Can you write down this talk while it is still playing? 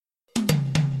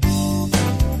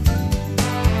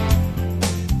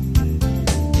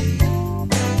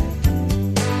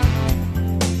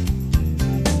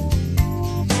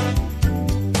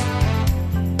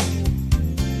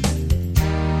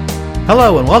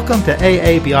Hello and welcome to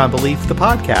AA Beyond Belief, the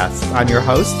podcast. I'm your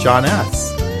host, John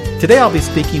S. Today I'll be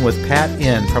speaking with Pat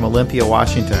N. from Olympia,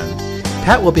 Washington.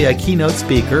 Pat will be a keynote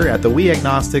speaker at the We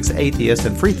Agnostics, Atheists,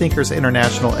 and Freethinkers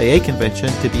International AA Convention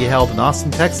to be held in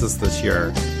Austin, Texas this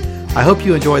year. I hope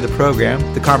you enjoy the program,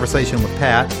 the conversation with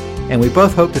Pat, and we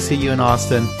both hope to see you in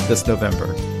Austin this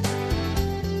November.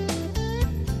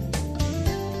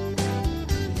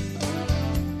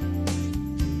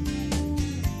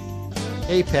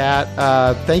 Hey, Pat.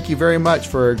 Thank you very much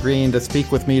for agreeing to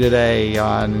speak with me today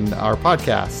on our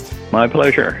podcast. My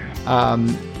pleasure. I'm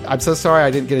so sorry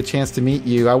I didn't get a chance to meet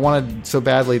you. I wanted so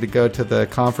badly to go to the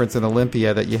conference in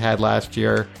Olympia that you had last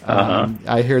year.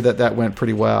 I hear that went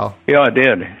pretty well. Yeah, it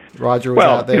did. Roger was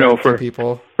out there with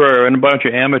people. For a bunch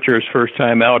of amateurs first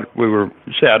time out, we were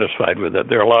satisfied with it.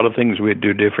 There are a lot of things we'd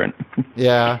do different.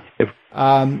 Yeah.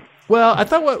 Well, I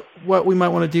thought what we might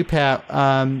want to do, Pat,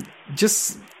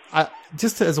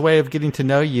 just as a way of getting to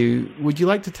know you, would you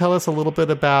like to tell us a little bit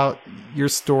about your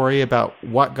story, about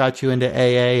what got you into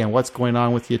AA and what's going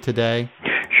on with you today?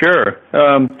 Sure.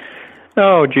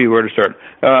 Where to start?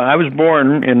 I was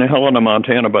born in Helena,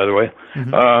 Montana, by the way,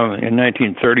 in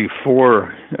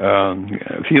 1934,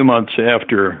 a few months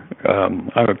after,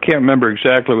 I can't remember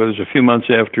exactly whether it was a few months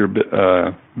after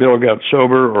Bill got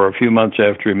sober or a few months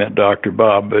after he met Dr.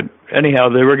 Bob, but anyhow,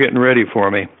 they were getting ready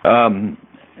for me.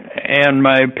 And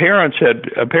my parents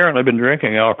had apparently been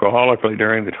drinking alcoholically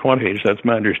during the 20s, that's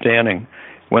my understanding,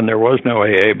 when there was no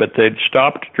AA, but they'd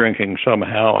stopped drinking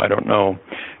somehow, I don't know.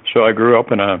 So I grew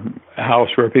up in a house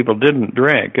where people didn't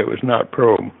drink. It was not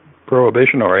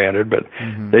prohibition-oriented, but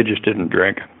they just didn't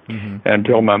drink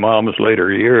until my mom's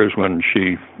later years when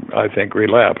she, I think,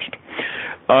 relapsed.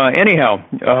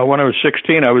 When I was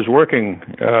 16, I was working.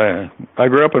 I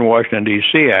grew up in Washington,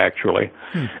 D.C., actually,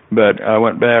 but I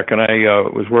went back and I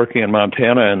was working in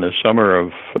Montana in the summer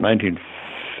of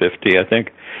 1950, I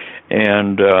think,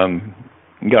 and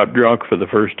got drunk for the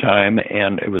first time.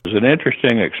 And it was an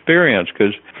interesting experience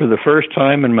because for the first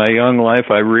time in my young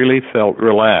life, I really felt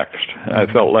relaxed. I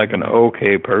felt like an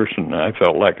okay person. I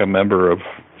felt like a member of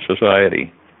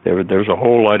society. There was a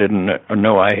hole I didn't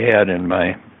know I had in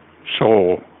my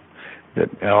soul that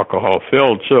alcohol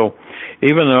filled. So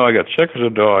even though I got sick as a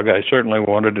dog, I certainly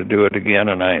wanted to do it again,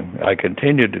 and I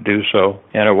continued to do so.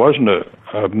 And it wasn't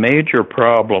a major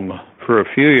problem for a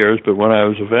few years, but when I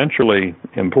was eventually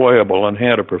employable and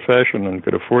had a profession and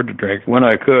could afford to drink, when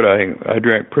I could, I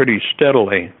drank pretty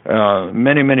steadily.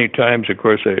 Many times, of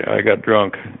course, I got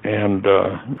drunk, and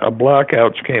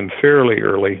blackouts came fairly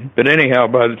early. But anyhow,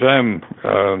 by the time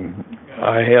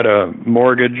I had a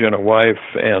mortgage and a wife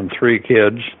and 3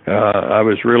 kids, I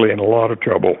was really in a lot of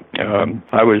trouble.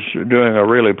 I was doing a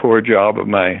really poor job of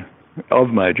my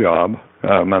job.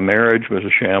 My marriage was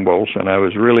a shambles, and I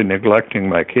was really neglecting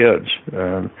my kids.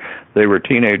 They were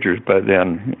teenagers by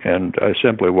then, and I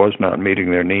simply was not meeting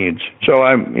their needs. So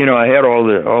I had all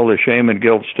the shame and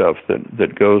guilt stuff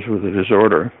that goes with the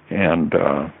disorder, and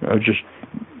I was just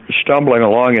stumbling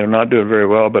along and not doing very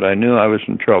well, but I knew I was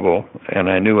in trouble, and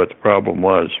I knew what the problem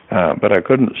was. But I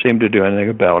couldn't seem to do anything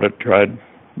about it. Tried,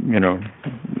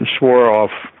 swore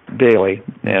off daily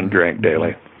and drank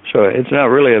daily. So it's not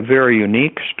really a very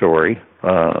unique story.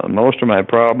 Most of my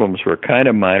problems were kind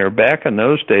of minor. Back in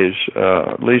those days,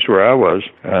 at least where I was,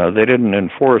 they didn't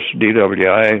enforce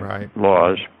DWI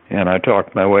laws, and I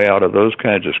talked my way out of those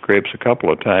kinds of scrapes a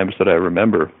couple of times that I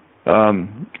remember.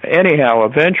 Anyhow,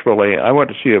 eventually, I went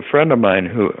to see a friend of mine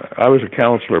who, I was a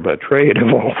counselor by trade,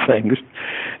 of all things,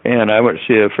 and I went to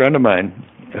see a friend of mine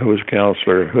who was a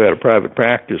counselor who had a private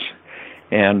practice.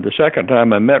 And the second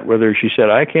time I met with her, she said,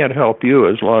 "I can't help you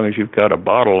as long as you've got a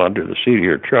bottle under the seat of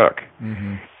your truck."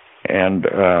 And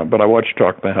but I want you to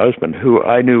talk to my husband, who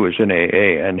I knew was in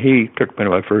AA, and he took me to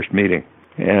my first meeting.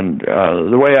 And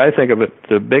the way I think of it,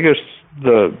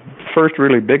 the first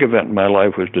really big event in my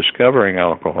life was discovering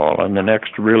alcohol, and the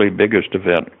next really biggest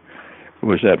event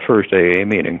was that first AA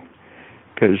meeting.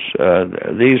 Because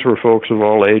these were folks of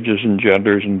all ages and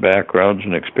genders and backgrounds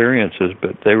and experiences,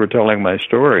 but they were telling my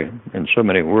story in so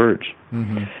many words.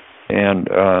 And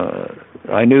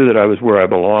I knew that I was where I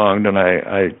belonged, and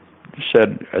I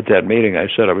said at that meeting, I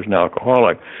said I was an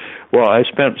alcoholic. Well, I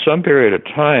spent some period of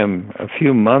time, a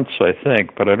few months, I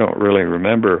think, but I don't really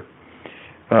remember,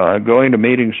 going to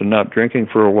meetings and not drinking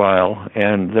for a while,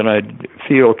 and then I'd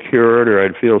feel cured, or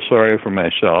I'd feel sorry for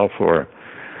myself, or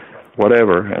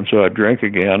whatever, and so I'd drink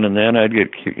again, and then I'd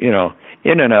get,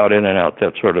 in and out,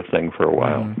 that sort of thing for a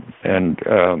while. And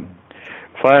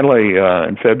finally,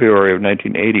 in February of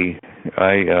 1980,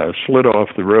 I slid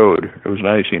off the road. It was an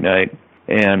icy night,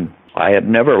 and I had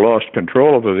never lost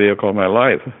control of a vehicle in my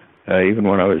life. even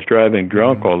when I was driving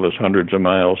drunk all those hundreds of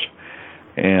miles.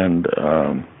 And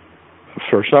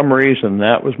for some reason,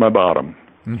 that was my bottom.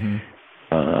 Mm-hmm.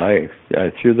 I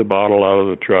threw the bottle out of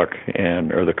the truck,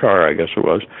 or the car, I guess it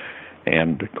was,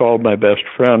 and called my best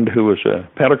friend, who was a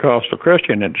Pentecostal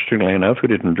Christian, interestingly enough, who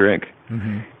didn't drink.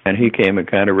 Mm-hmm. And he came and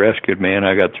kind of rescued me, and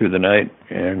I got through the night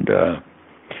and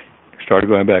started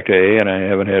going back to AA, and I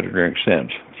haven't had a drink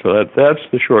since. So that's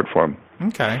the short form.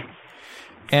 Okay.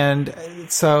 And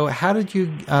so how did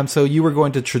you, so you were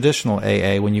going to traditional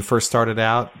AA when you first started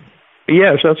out?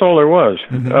 Yes, that's all there was.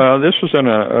 Mm-hmm. This was in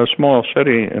a small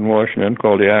city in Washington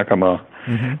called Yakima.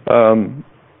 Mm-hmm.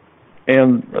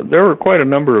 And there were quite a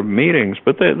number of meetings,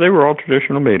 but they were all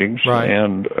traditional meetings. Right.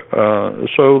 And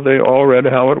so they all read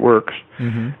how it works,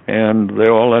 mm-hmm. and they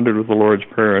all ended with the Lord's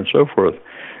Prayer and so forth.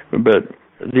 But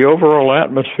the overall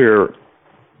atmosphere,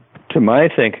 to my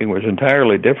thinking, was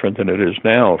entirely different than it is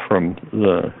now from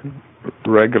the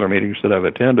regular meetings that I've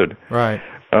attended. Right.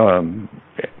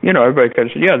 Everybody kind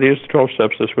of said, yeah, these are the 12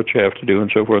 steps, that's what you have to do, and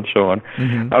so forth and so on.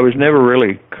 Mm-hmm. I was never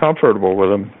really comfortable with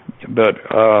them, but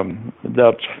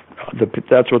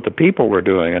that's what the people were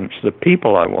doing, and it's the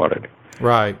people I wanted.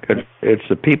 Right. It's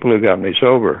the people who got me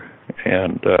sober,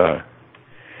 and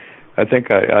I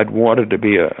think I'd wanted to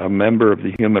be a member of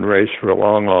the human race for a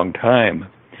long, long time,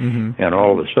 mm-hmm. and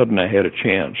all of a sudden I had a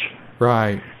chance.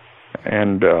 Right.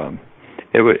 And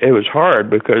it was hard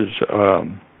because,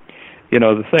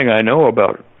 the thing I know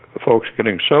about folks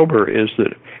getting sober is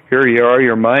that here you are,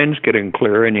 your mind's getting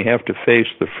clear, and you have to face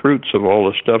the fruits of all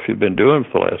the stuff you've been doing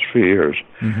for the last few years.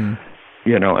 Mm-hmm.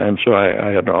 And so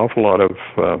I had an awful lot of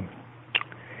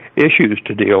issues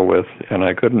to deal with, and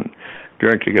I couldn't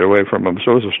drink to get away from them.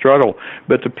 So it was a struggle,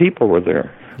 but the people were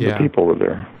there. Yeah. The people were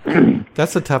there.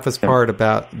 That's the toughest part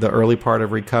about the early part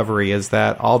of recovery, is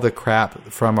that all the crap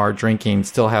from our drinking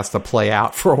still has to play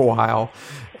out for a while.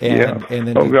 And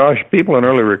then gosh, people in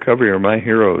early recovery are my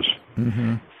heroes.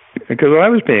 Mm-hmm. Because I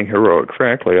was being heroic,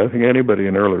 frankly. I think anybody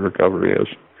in early recovery is.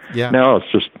 Yeah. Now it's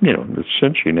just, it's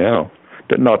cinchy now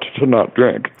to not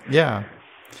drink. Yeah.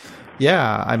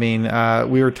 Yeah. I mean,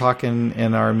 we were talking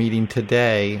in our meeting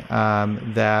today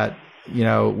that,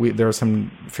 there are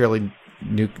some fairly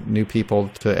new people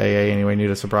to AA anyway, new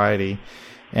to sobriety.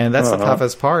 And that's the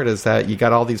toughest part, is that you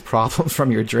got all these problems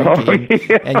from your drinking,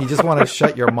 and you just want to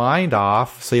shut your mind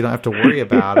off so you don't have to worry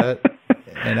about it.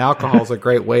 And alcohol is a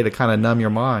great way to kind of numb your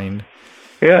mind.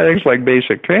 Yeah, it's like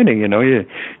basic training.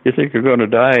 You think you're going to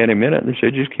die any minute, and they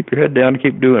say just keep your head down and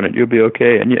keep doing it. You'll be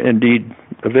okay. And indeed,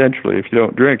 eventually, if you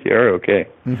don't drink, you are okay.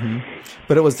 Mm-hmm.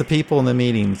 But it was the people in the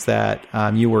meetings that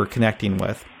you were connecting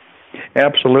with.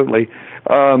 Absolutely.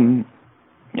 And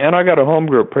I got a home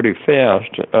group pretty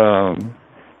fast.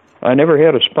 I never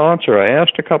had a sponsor. I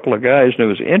asked a couple of guys, and it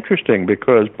was interesting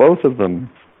because both of them,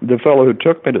 the fellow who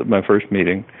took me to my first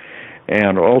meeting,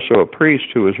 and also a priest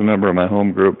who was a member of my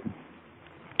home group,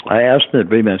 I asked them to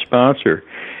be my sponsor,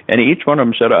 and each one of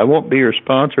them said, I won't be your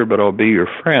sponsor, but I'll be your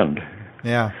friend.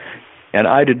 Yeah. And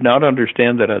I did not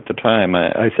understand that at the time.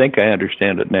 I think I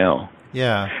understand it now.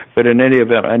 Yeah. But in any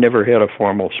event, I never had a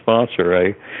formal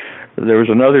sponsor. There was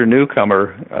another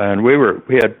newcomer, and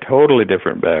we had totally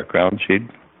different backgrounds. He'd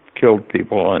killed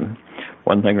people on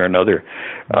one thing or another.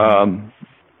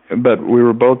 But we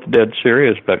were both dead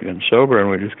serious about getting sober, and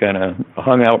we just kind of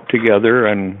hung out together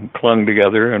and clung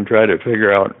together and tried to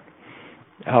figure out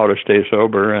how to stay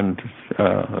sober, and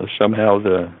somehow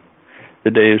the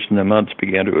days and the months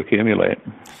began to accumulate.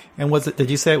 And did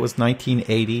you say it was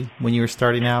 1980 when you were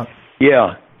starting out?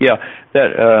 Yeah,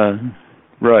 that,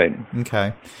 right.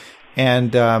 Okay.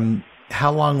 And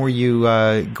how long were you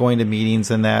going to meetings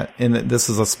this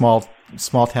is a small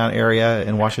town area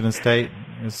in Washington State?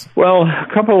 Well, a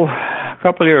couple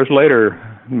of years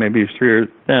later, maybe 2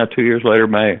 years later,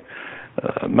 my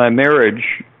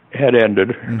marriage had ended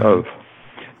mm-hmm. of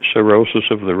cirrhosis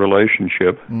of the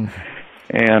relationship,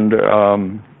 and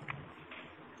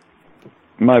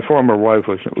my former wife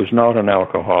was not an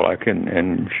alcoholic,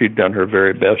 and she'd done her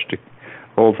very best to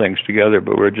hold things together,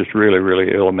 but we're just really,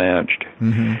 really ill-matched.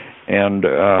 Mm-hmm. And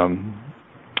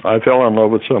I fell in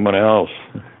love with someone else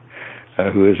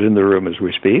who is in the room as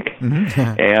we speak.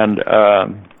 Mm-hmm.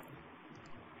 And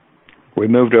we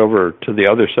moved over to the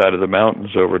other side of the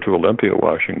mountains, over to Olympia,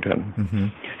 Washington. Mm-hmm.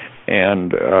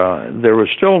 And there was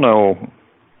still no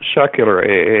secular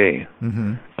AA.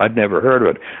 Mm-hmm. I'd never heard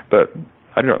of it. But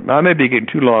I may be getting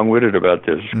too long-winded about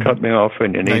this. Mm-hmm. Cut me off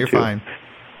when you need to. No, you're fine.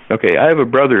 Okay, I had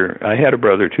a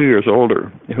brother 2 years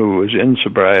older who was in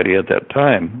sobriety at that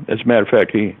time. As a matter of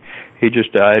fact, he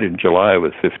just died in July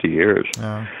with 50 years.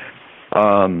 Oh.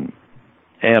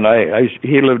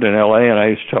 he lived in L.A., and I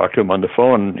used to talk to him on the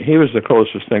phone. He was the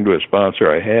closest thing to a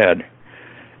sponsor I had,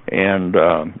 and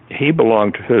he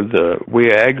belonged to the We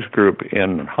Ags group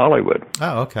in Hollywood.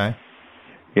 Oh, okay.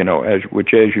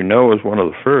 Which, as you know, was one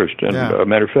of the first. And Yeah.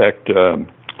 matter of fact,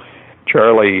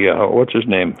 Charlie, what's his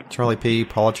name? Charlie P.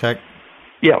 Polachek.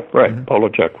 Yeah, right. Mm-hmm.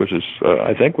 Polachek was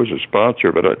I think was his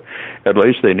sponsor, but at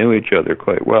least they knew each other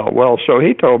quite well. Well, so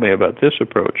he told me about this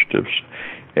approach to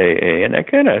AA, and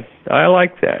I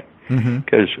like that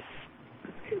because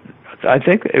I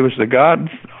think it was the God.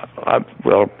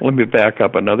 Well, let me back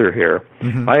up another hair.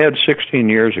 I had 16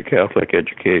 years of Catholic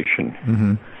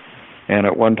education, and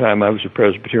at one time I was a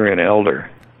Presbyterian elder.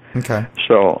 Okay.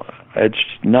 So it's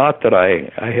not that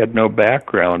I had no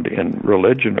background in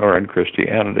religion or in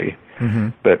Christianity,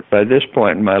 but by this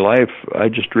point in my life, I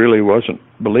just really wasn't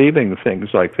believing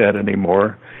things like that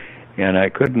anymore, and I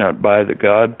could not buy the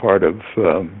God part of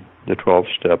the 12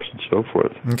 steps and so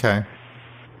forth. Okay.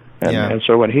 And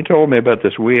so when he told me about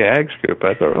this We Ags group,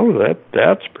 I thought, oh,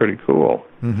 that's pretty cool.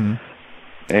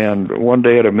 And one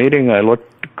day at a meeting, I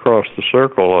looked across the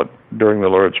circle during the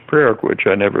Lord's Prayer, which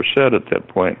I never said at that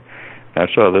point. I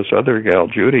saw this other gal,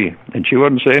 Judy, and she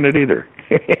wasn't saying it either.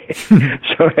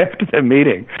 So after the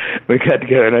meeting, we got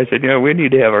together, and I said, we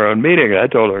need to have our own meeting. And I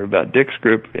told her about Dick's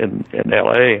group in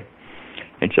L.A.,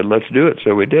 and she said, let's do it.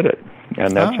 So we did it,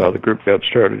 and that's how the group got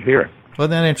started here. Well,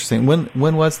 that's interesting.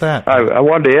 When was that? I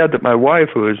wanted to add that my wife,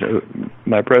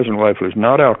 my present wife, who is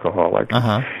not alcoholic,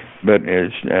 but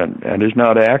is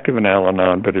not active in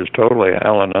Al-Anon, but is totally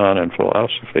Al-Anon in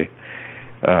philosophy,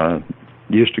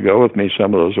 used to go with me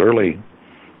some of those early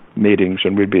meetings,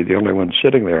 and we'd be the only ones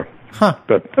sitting there.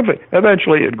 But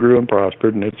eventually it grew and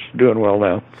prospered, and it's doing well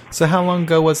now. So how long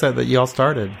ago was that you all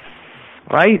started?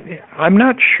 I'm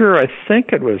not sure. I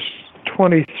think it was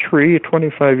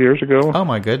 25 years ago. Oh,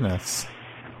 my goodness.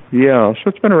 Yeah, so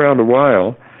it's been around a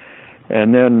while.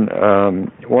 And then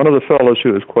one of the fellows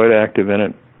who was quite active in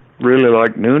it really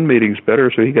liked noon meetings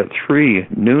better, so he got 3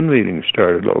 noon meetings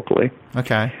started locally.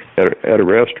 Okay. At a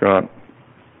restaurant.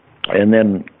 And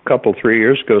then a couple, 3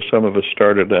 years ago, some of us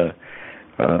started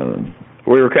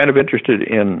we were kind of interested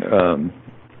in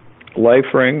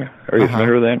LifeRing. Are you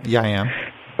familiar with that? Yeah, I am.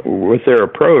 With their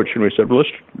approach, and we said, well,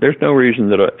 there's no reason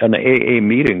that an AA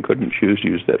meeting couldn't choose to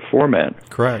use that format.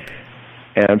 Correct.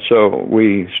 And so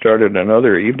we started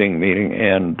another evening meeting,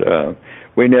 and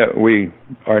we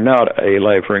are not a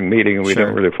LifeRing meeting, and we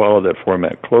don't really follow that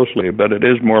format closely, but it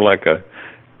is more like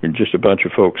just a bunch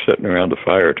of folks sitting around the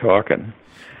fire talking.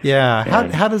 Yeah.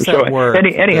 How does that work?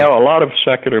 Anyhow, a lot of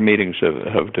secular meetings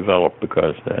have developed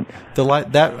because of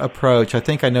that. That approach, I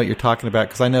think I know what you're talking about,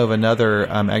 because I know of another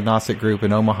agnostic group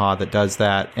in Omaha that does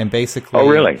that. And basically... Oh,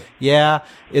 really? Yeah.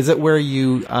 Is it where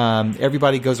you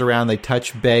everybody goes around, they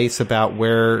touch base about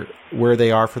where they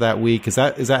are for that week? Is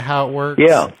that how it works?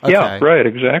 Yeah. Okay. Yeah, right,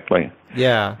 exactly.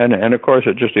 Yeah. And of course,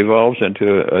 it just evolves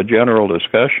into a general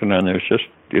discussion, and there's just,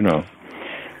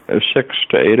 6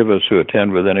 to 8 of us who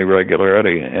attend with any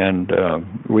regularity, and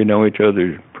we know each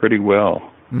other pretty well.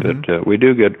 But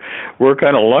we're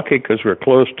kind of lucky because we're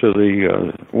close to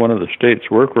the one of the state's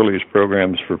work release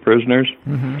programs for prisoners,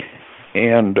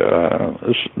 and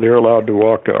they're allowed to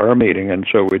walk to our meeting, and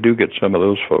so we do get some of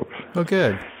those folks. Oh,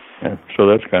 good. And so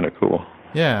that's kind of cool.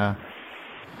 Yeah.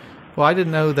 Well, I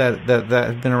didn't know that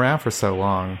had been around for so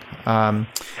long. And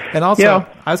also,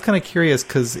 I was kind of curious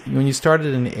because when you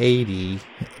started in 80,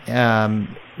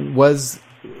 was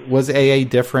AA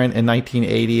different in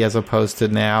 1980 as opposed to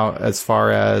now as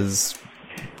far as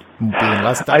being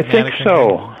less dogmatic?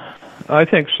 I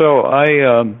think so.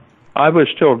 I was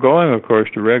still going, of course,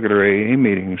 to regular AA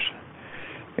meetings,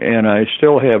 and I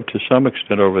still have to some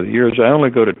extent over the years. I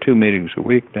only go to 2 meetings a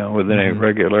week now with any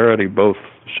regularity, both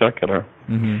secular.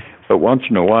 But once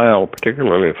in a while,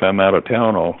 particularly if I'm out of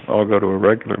town, I'll go to a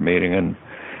regular meeting. And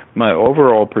my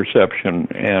overall perception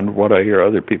and what I hear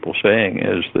other people saying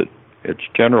is that it's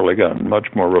generally gotten much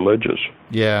more religious.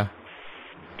 Yeah.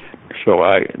 So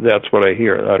that's what I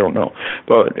hear. I don't know.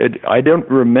 But I don't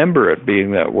remember it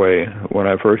being that way when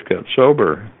I first got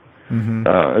sober.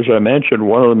 As I mentioned,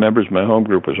 one of the members of my home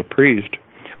group was a priest.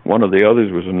 One of the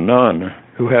others was a nun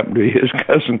who happened to be his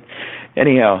cousin.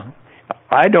 Anyhow,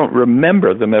 I don't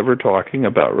remember them ever talking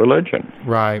about religion.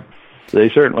 Right. They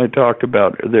certainly talked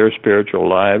about their spiritual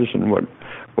lives and what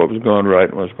was going right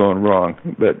and what was going wrong.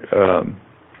 But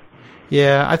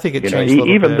yeah, I think it changed a little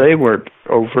bit. Even they weren't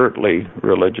overtly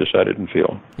religious, I didn't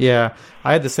feel. Yeah,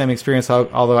 I had the same experience,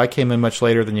 although I came in much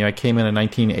later than you. I came in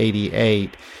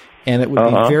 1988, And it would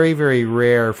be very, very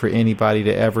rare for anybody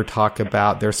to ever talk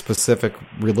about their specific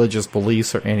religious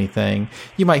beliefs or anything.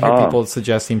 You might hear people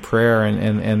suggesting prayer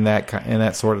and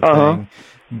that sort of thing,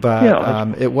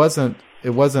 but it wasn't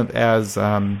as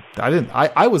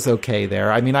I was okay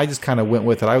there. I mean, I just kind of went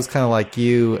with it. I was kind of like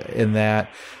you in that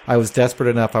I was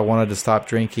desperate enough. I wanted to stop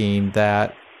drinking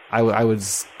that I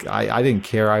didn't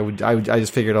care. I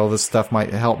just figured, this stuff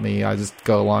might help me. I just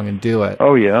go along and do it.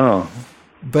 Oh yeah.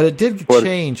 But it did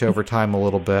change over time a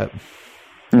little bit,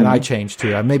 and I changed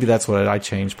too. Maybe that's what I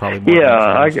changed probably more.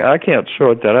 Yeah, I can't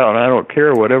sort that out, and I don't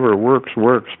care. Whatever works.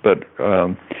 But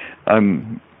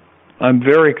I'm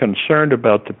very concerned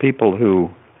about the people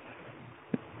who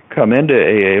come into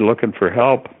AA looking for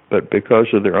help, but because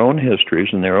of their own histories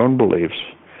and their own beliefs,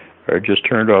 are just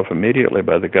turned off immediately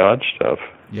by the God stuff.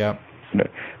 Yeah.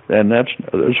 And that's,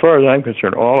 as far as I'm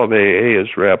concerned, all of AA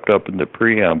is wrapped up in the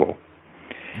preamble.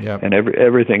 Yep. And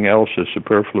everything else is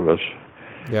superfluous.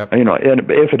 Yep. And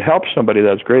if it helps somebody,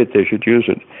 that's great. They should use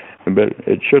it, but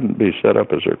it shouldn't be set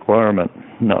up as a requirement.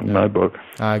 Not in my book.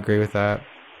 I agree with that.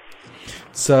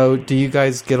 So, do you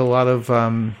guys get a lot of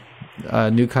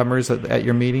newcomers at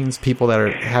your meetings? People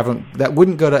that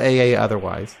wouldn't go to AA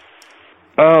otherwise?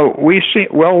 We see.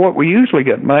 Well, what we usually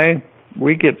get,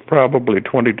 we get probably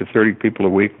 20 to 30 people a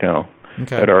week now.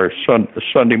 Okay. At our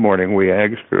Sunday morning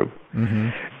WEAGS group. Mm-hmm.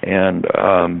 And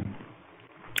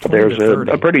there's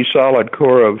a pretty solid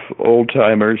core of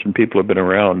old-timers and people who have been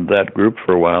around that group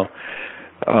for a while.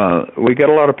 We get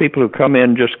a lot of people who come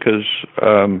in just because,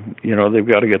 they've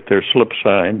got to get their slip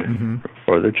signed,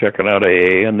 or they're checking out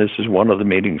AA, and this is one of the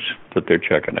meetings that they're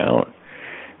checking out.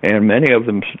 And many of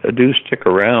them do stick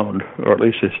around, or at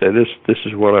least they say, this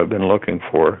is what I've been looking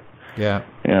for. Yeah.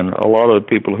 And a lot of the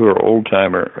people who are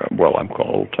I'm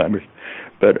called old-timers,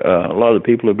 but a lot of the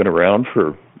people who have been around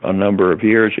for a number of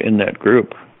years in that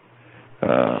group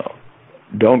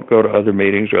don't go to other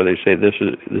meetings, or they say, this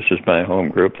is my home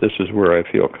group, this is where I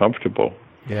feel comfortable.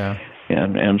 Yeah.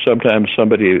 And sometimes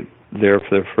somebody there for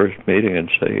their first meeting and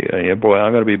say, yeah, boy,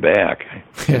 I'm going to be back.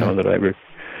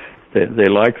 That they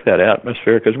like that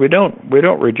atmosphere, because we don't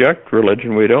reject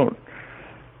religion. We don't.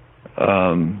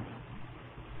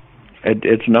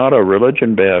 It's not a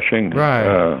religion bashing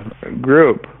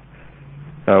group.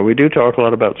 We do talk a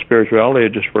lot about spirituality.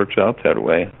 It just works out that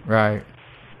way. Right.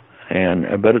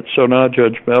 But it's so not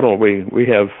judgmental. We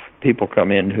have people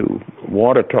come in who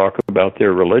want to talk about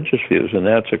their religious views, and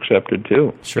that's accepted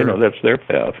too. Sure. That's their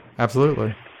path.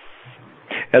 Absolutely.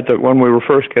 When we were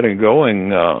first getting going,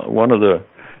 one of the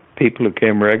people who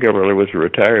came regularly was a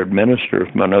retired minister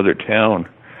from another town.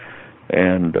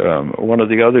 And one of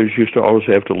the others used to always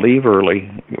have to leave early.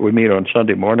 We meet on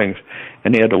Sunday mornings,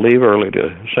 and he had to leave early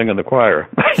to sing in the choir.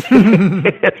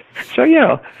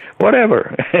 So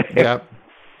whatever.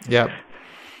 Yep.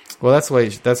 Well, that's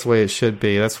the way it should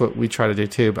be. That's what we try to do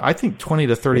too. But I think 20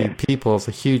 to 30 people is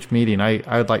a huge meeting.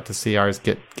 I'd like to see ours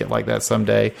get like that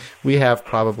someday. We have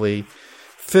probably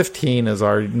 15 as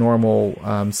our normal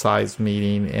size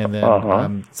meeting, and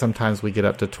then sometimes we get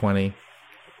up to 20.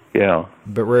 Yeah.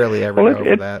 But rarely ever go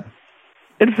over that.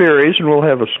 It varies, and we'll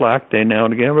have a slack day now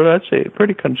and again, but I'd say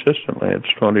pretty consistently it's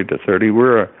 20 to 30.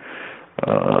 We're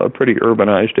a pretty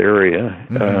urbanized area.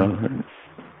 Mm-hmm.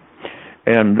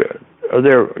 And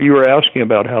you were asking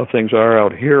about how things are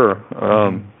out here.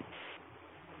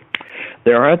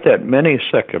 There aren't that many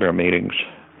secular meetings.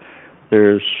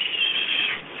 There's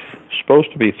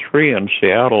supposed to be 3 in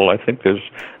Seattle. I think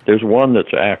there's one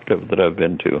that's active that I've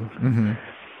been to. Mm-hmm.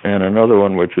 And another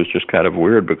one which was just kind of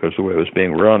weird because of the way it was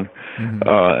being run. Mm-hmm.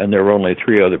 And there were only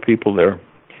 3 other people there.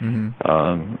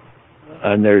 Mm-hmm.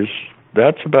 And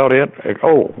that's about it.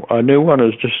 A new one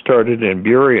has just started in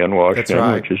Burien,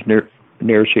 Washington, which is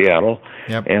near Seattle.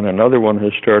 Yep. And another one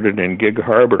has started in Gig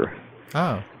Harbor,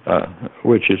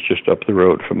 which is just up the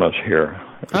road from us here.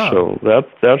 So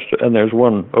that's and there's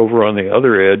one over on the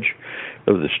other edge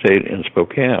of the state in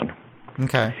Spokane.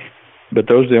 Okay. But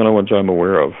those are the only ones I'm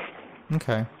aware of.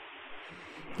 Okay.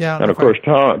 Yeah. And of course,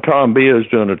 Tom B is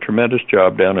doing a tremendous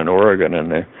job down in Oregon,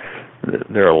 and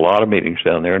there are a lot of meetings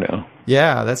down there now.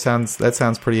 Yeah, that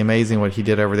sounds pretty amazing what he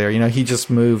did over there. He just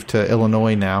moved to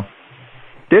Illinois now.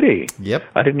 Did he? Yep.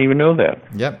 I didn't even know that.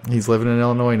 Yep. He's living in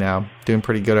Illinois now, doing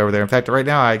pretty good over there. In fact, right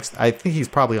now, I think he's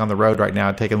probably on the road right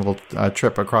now, taking a little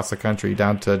trip across the country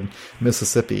down to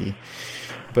Mississippi.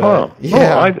 But,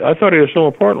 I thought he was still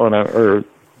in Portland or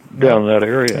down in that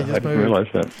area. I didn't realize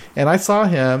that. And I saw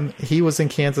him. He was in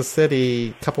Kansas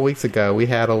City a couple weeks ago. We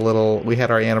had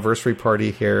our anniversary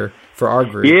party here for our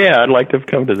group. Yeah, I'd like to have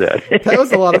come to that. That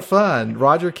was a lot of fun.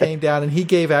 Roger came down, and he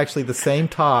gave actually the same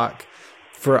talk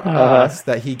for us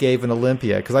that he gave in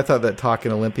Olympia, because I thought that talk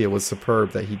in Olympia was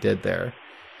superb that he did there.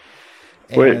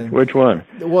 And, which one?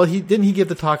 Well, he give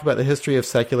the talk about the history of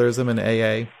secularism in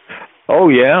AA. Oh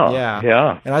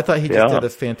yeah. And I thought he just did a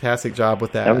fantastic job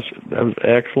with that. That was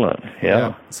excellent.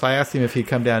 Yeah. So I asked him if he'd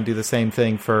come down and do the same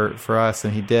thing for us,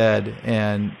 and he did.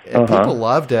 And people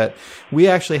loved it. We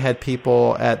actually had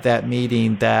people at that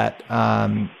meeting that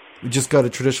just go to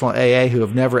traditional AA who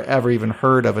have never ever even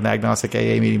heard of an agnostic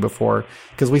AA meeting before,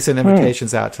 because we sent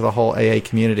invitations out to the whole AA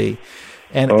community.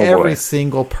 And every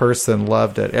single person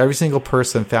loved it. Every single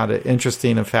person found it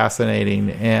interesting and fascinating.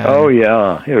 And oh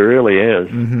yeah, it really is.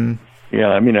 Mm-hmm. Yeah,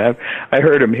 I mean, I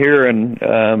heard him here, and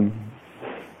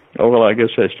I guess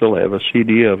I still have a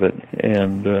CD of it,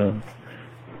 and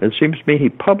it seems to me he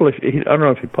published. I don't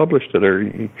know if he published it or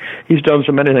he's done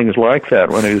so many things like that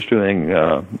when he was doing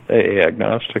AA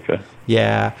Agnostica.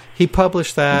 Yeah, he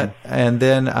published that, and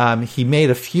then he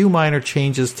made a few minor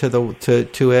changes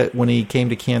to it when he came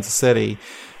to Kansas City,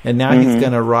 and now he's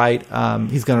going to write.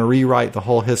 He's going to rewrite the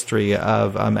whole history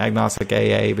of agnostic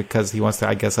AA because he wants to,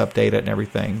 I guess, update it and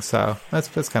everything. So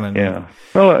that's kind of neat. Yeah.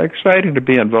 Well, exciting to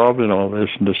be involved in all this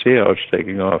and to see how it's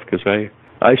taking off, because I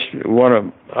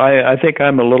think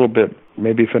I'm a little bit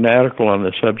maybe fanatical on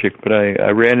the subject, but I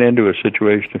ran into a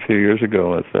situation a few years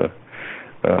ago with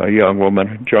a young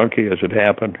woman, junkie as it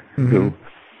happened, who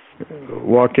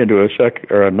walked into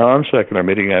a non-secular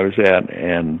meeting I was at,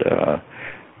 and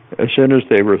as soon as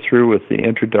they were through with the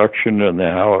introduction and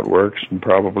how it works and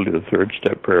probably the third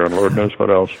step prayer and Lord knows what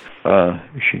else,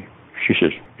 she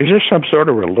says, "Is this some sort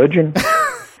of religion?"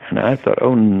 And I thought,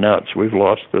 "Oh nuts, we've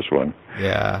lost this one."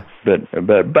 Yeah. But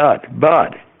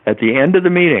at the end of the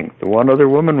meeting, the one other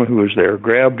woman who was there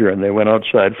grabbed her, and they went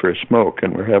outside for a smoke,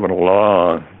 and we're having a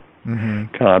long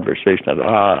conversation. I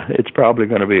thought, it's probably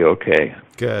going to be okay.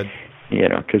 Good.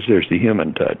 Because there's the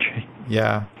human touch.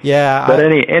 Yeah. But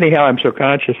anyhow, I'm so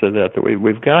conscious of that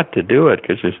we've got to do it,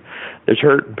 because there's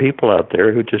hurting people out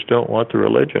there who just don't want the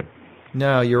religion.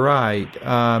 No, you're right.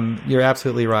 You're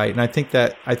absolutely right, and I think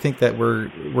that we're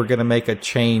going to make a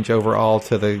change overall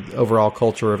to the overall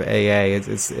culture of AA.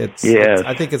 It's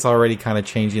I think it's already kind of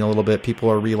changing a little bit.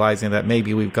 People are realizing that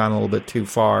maybe we've gone a little bit too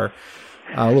far,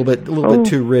 a little bit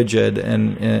too rigid,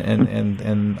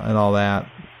 and all that.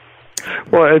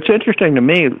 Well, it's interesting to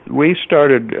me. We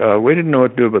started. We didn't know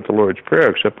what to do about the Lord's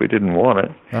Prayer, except we didn't want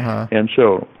it, and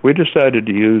so we decided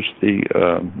to use the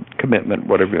commitment,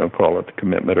 whatever you want to call it, the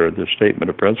commitment or the statement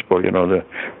of principle. The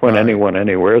when anyone,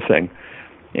 anywhere thing,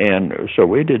 and so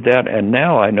we did that. And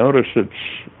now I notice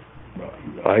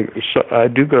I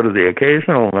do go to the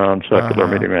occasional non-secular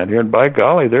meeting around here, and by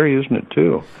golly, they're using it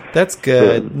too. That's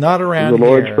good. Not around here. The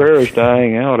Lord's Prayer is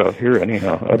dying out here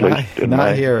anyhow. At least in not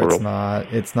my here. world. It's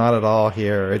not. It's not at all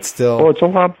here. It's still. Oh, it's a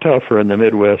lot tougher in the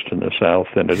Midwest and the South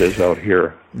than it is out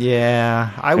here.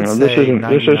 Yeah, I would say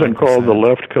this isn't called the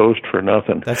left coast for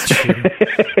nothing. That's true.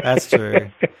 That's true.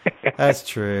 That's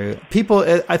true. People,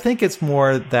 I think it's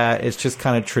more that it's just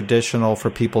kind of traditional for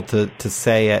people to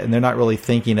say it, and they're not really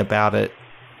thinking about it.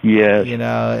 Yes.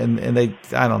 And they,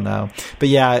 I don't know. But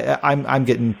yeah, I'm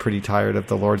getting pretty tired of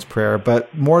the Lord's Prayer.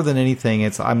 But more than anything,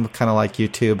 I'm kind of like you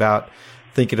too about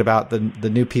thinking about the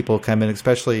new people come in,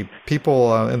 especially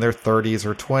people in their 30s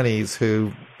or 20s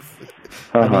who,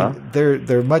 I mean,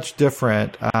 they're much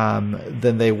different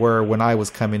than they were when I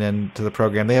was coming into the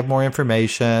program. They have more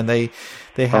information. They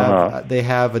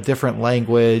have a different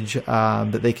language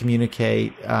that they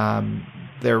communicate.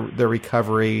 Their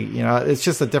recovery, it's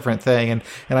just a different thing.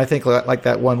 And I think like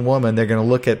that one woman, they're going to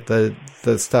look at the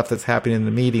stuff that's happening in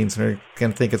the meetings and they're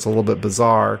going to think it's a little bit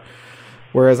bizarre.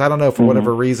 Whereas I don't know, for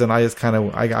whatever reason, I just kind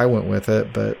of, I went with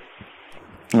it, but.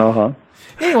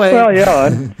 Anyway. Well, yeah.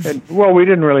 And we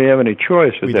didn't really have any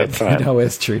choice at that time. No,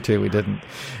 it's true too. We didn't.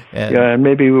 And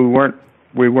maybe we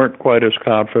weren't quite as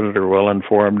confident or well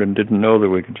informed and didn't know that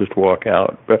we could just walk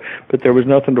out. But there was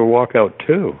nothing to walk out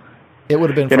to. It would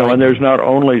have been and there's not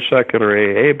only secular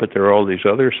AA, but there are all these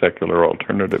other secular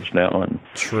alternatives now. And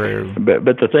true. But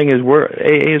the thing is,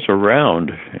 AA is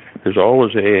around. There's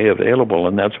always AA available,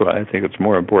 and that's why I think it's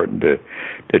more important to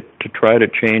try to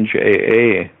change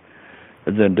AA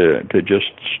than to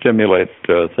just stimulate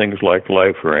things like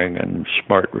LifeRing and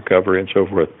Smart Recovery and so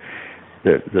forth.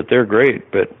 That they're great,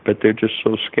 but they're just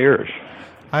so scarce.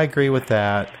 I agree with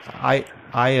that. I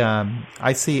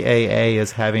see AA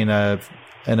as having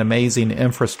an amazing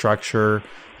infrastructure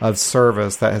of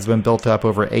service that has been built up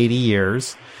over 80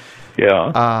 years. Yeah.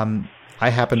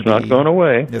 It's not going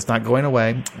away. It's not going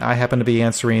away. I happen to be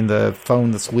answering the phone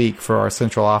this week for our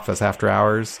central office after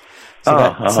hours.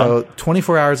 So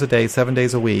 24 hours a day, 7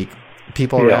 days a week,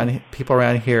 people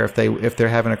around here, if they're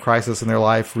having a crisis in their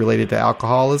life related to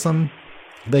alcoholism,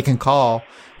 they can call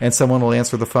and someone will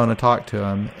answer the phone and talk to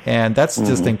them. And that's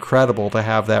just incredible to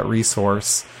have that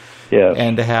resource. Yes.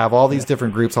 And to have all these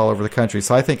different groups all over the country.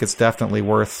 So I think it's definitely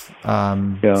worth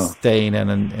staying in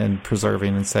and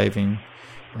preserving and saving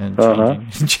and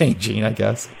changing, I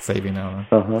guess. Saving, I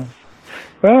don't know.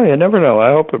 Well, you never know.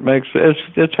 I hope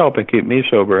it's helping keep me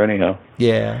sober anyhow.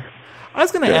 Yeah. I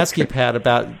was going to ask you, Pat,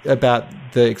 about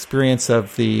the experience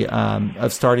of the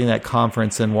of starting that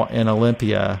conference in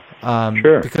Olympia.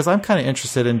 Sure. Because I'm kind of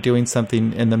interested in doing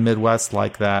something in the Midwest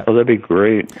like that. Oh, that'd be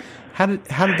great. How did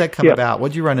that come about? What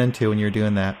did you run into when you were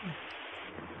doing that?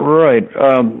 Right.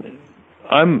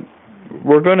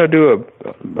 We're going to do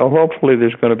hopefully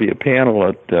there's going to be a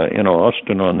panel in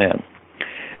Austin on that.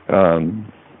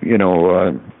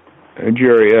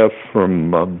 Jerry F.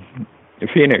 from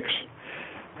Phoenix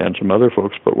and some other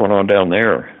folks put one on down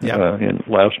there in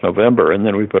last November, and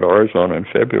then we put ours on in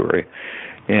February.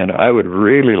 And I would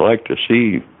really like to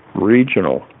see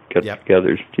regional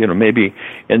get-togethers, maybe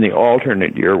in the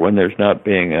alternate year when there's not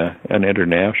being an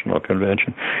international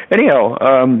convention. Anyhow,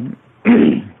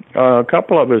 a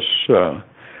couple of us,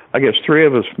 I guess 3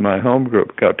 of us from my home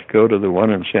group got to go to the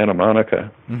one in Santa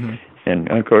Monica. And,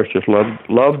 of course, just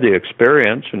loved the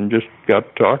experience and just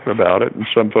got talking about it. And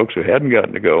some folks who hadn't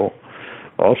gotten to go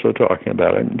also talking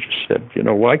about it and just said,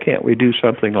 why can't we do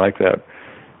something like that?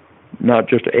 Not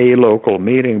just a local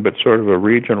meeting, but sort of a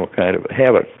regional kind of,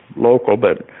 have it local,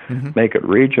 but make it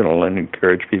regional and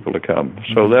encourage people to come.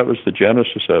 So that was the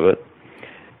genesis of it.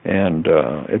 And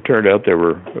it turned out there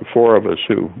were 4 of us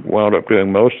who wound up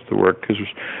doing most of the work because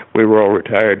we were all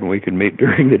retired and we could meet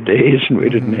during the days and we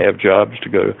didn't have jobs to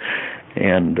go to.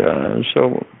 And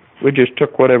so we just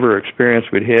took whatever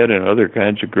experience we'd had in other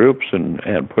kinds of groups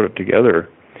and put it together.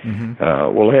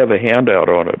 We'll have a handout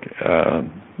on it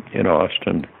in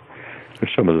Austin.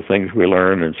 Some of the things we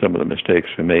learned and some of the mistakes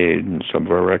we made and some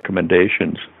of our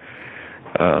recommendations.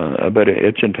 But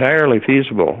it's entirely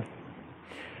feasible.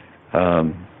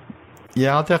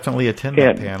 Yeah, I'll definitely attend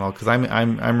that panel because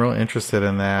I'm real interested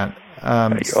in that.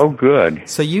 Good.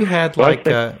 So you had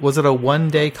was it a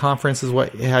one-day conference? Is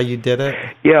how you did it?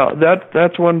 Yeah,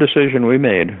 that's one decision we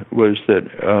made was that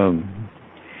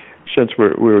since we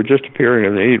were just appearing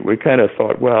in the heat, we kind of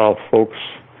thought, well, folks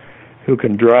who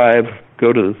can drive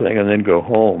go to the thing and then go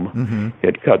home.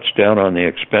 It cuts down on the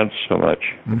expense so much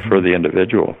for the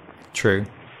individual. True.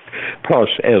 Plus,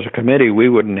 as a committee, we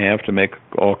wouldn't have to make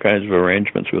all kinds of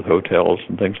arrangements with hotels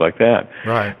and things like that.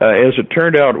 Right. As it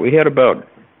turned out, we had about,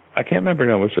 I can't remember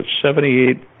now, was it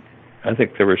 78? I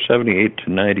think there were 78 to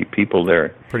 90 people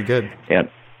there. Pretty good. And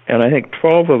I think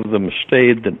 12 of them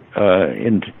stayed in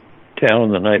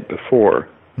town the night before.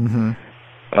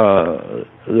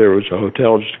 There was a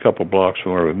hotel just a couple blocks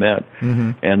from where we met,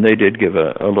 and they did give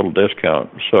a little discount.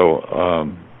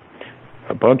 So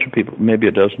a bunch of people, maybe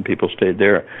a dozen people, stayed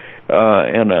there,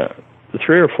 and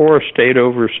 3 or 4 stayed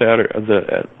over Saturday,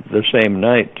 the same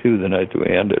night too, the night that we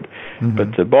ended.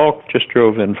 But the bulk just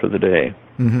drove in for the day,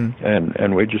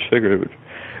 and we just figured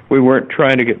we weren't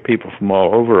trying to get people from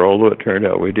all over, although it turned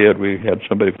out we did. We had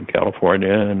somebody from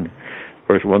California and, of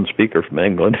course, one speaker from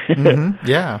England,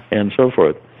 and so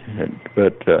forth.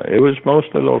 But it was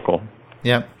mostly local.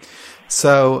 Yeah.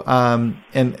 So,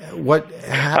 and what?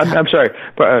 I'm sorry.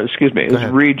 Excuse me. It was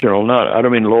regional, I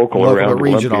don't mean local around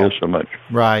Olympia so much.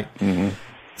 Right.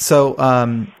 So,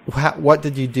 what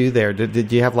did you do there?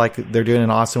 Did you have they're doing in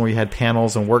Austin where you had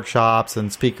panels and workshops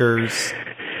and speakers?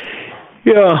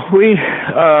 Yeah, we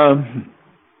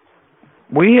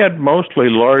had mostly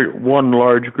one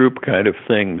large group kind of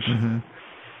things.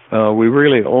 We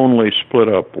really only split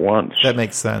up once. That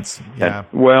makes sense. Yeah.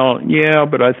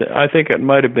 But I think it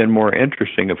might have been more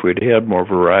interesting if we'd had more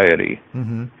variety.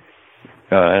 And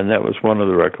that was one of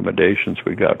the recommendations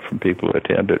we got from people who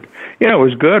attended. It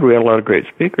was good. We had a lot of great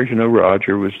speakers.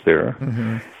 Roger was there.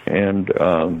 And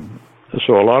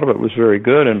so a lot of it was very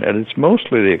good. And it's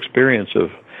mostly the experience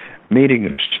of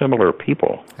meeting similar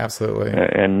people. Absolutely.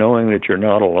 And knowing that you're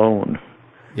not alone.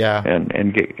 Yeah.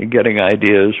 And getting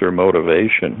ideas or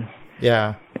motivation.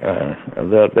 Yeah.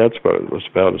 That's what it was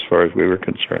about as far as we were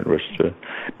concerned, was to,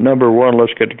 number one,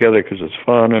 let's get together because it's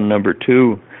fun, and number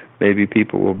two, maybe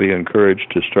people will be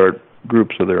encouraged to start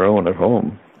groups of their own at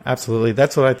home. Absolutely.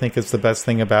 That's what I think is the best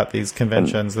thing about these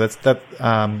conventions.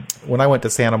 When I went to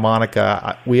Santa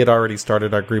Monica, we had already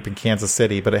started our group in Kansas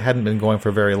City, but it hadn't been going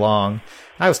for very long.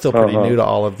 I was still pretty new to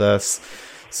all of this.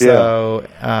 So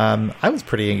I was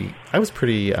pretty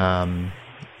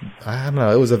I don't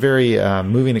know. It was a very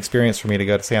moving experience for me to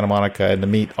go to Santa Monica and to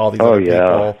meet all these other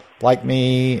people like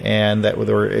me, and that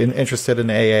were interested in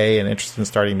AA and interested in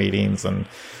starting meetings. And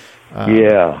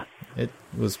it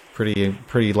was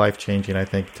pretty life changing, I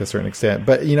think, to a certain extent.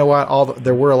 But you know what?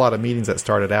 There were a lot of meetings that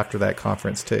started after that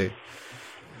conference too.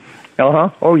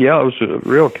 Oh yeah, it was a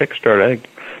real kickstart. I think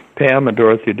Pam and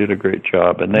Dorothy did a great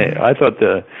job, and I thought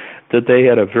that they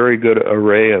had a very good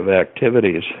array of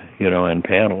activities, and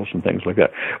panels and things like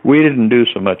that. We didn't do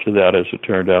so much of that, as it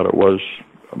turned out. It was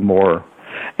more,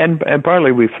 and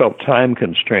partly we felt time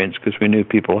constraints because we knew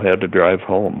people had to drive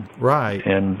home. Right.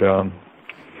 And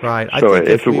right. So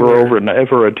if it were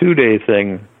a 2-day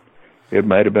thing, it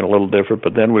might have been a little different.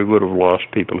 But then we would have lost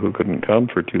people who couldn't come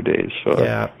for 2 days. So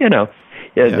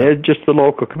just the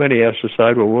local committee has to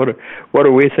decide. Well, what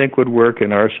do we think would work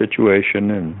in our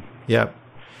situation? And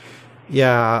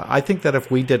yeah, I think that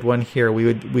if we did one here, we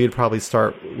would probably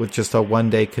start with just a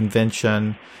 1-day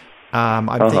convention.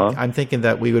 I'm thinking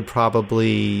that we would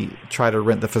probably try to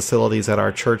rent the facilities at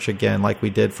our church again, like we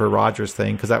did for Roger's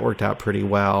thing, because that worked out pretty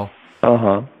well.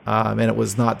 And it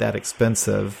was not that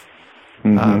expensive.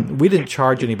 We didn't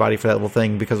charge anybody for that little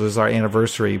thing because it was our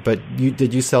anniversary. But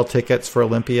did you sell tickets for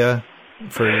Olympia?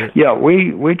 Yeah,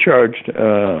 we charged.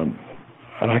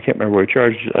 I can't remember what we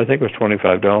charged. I think it was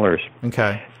 $25.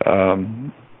 Okay.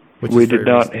 We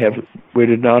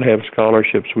did not have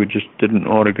scholarships. We just didn't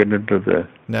want to get into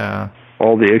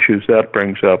all the issues that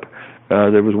brings up.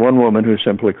 There was one woman who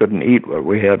simply couldn't eat what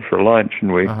we had for lunch,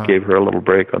 and we gave her a little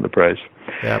break on the price.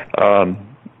 Yep.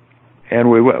 And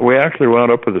we actually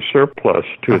wound up with a surplus,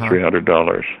 $200 or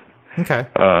 $300. Okay.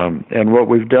 And what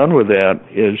we've done with that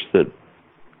is that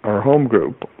our home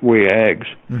group, We Ags,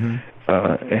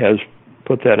 has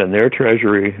put that in their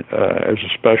treasury as a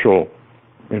special,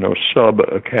 sub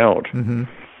account.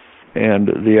 And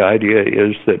the idea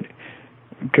is that,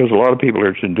 because a lot of people are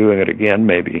interested in doing it again,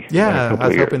 maybe. Yeah, I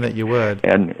was hoping that you would.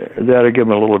 And that'll give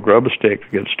them a little grub stake to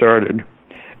get started.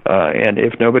 And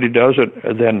if nobody does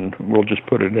it, then we'll just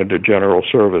put it into general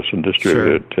service and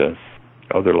distribute it to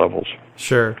other levels.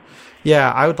 Sure.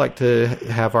 Yeah, I would like to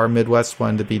have our Midwest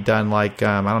one to be done like,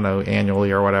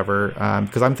 annually or whatever,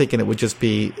 because I'm thinking it would just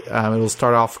be, it'll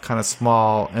start off kind of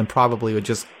small and probably would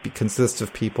just consist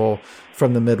of people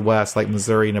from the Midwest, like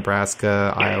Missouri,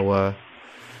 Nebraska, Iowa.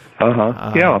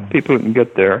 People can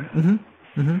get there.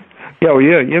 Yeah, well,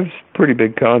 you have a pretty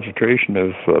big concentration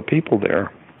of people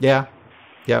there. Yeah.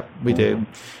 Yep, we do.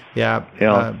 Yeah.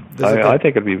 I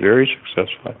think it'd be very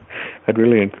successful. I'd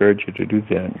really encourage you to do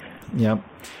that. Yep.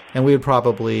 And we would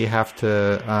probably have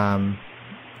to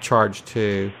charge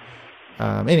too.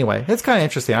 Anyway, it's kind of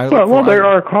interesting. There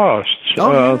are costs.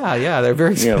 They're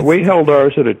very expensive. We held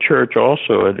ours at a church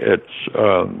also. It's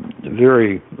a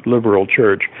very liberal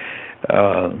church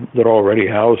that already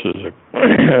houses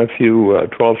a few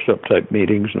 12-step type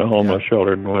meetings and a homeless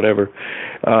shelter and whatever.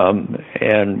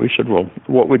 And we said, well,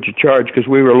 what would you charge? Because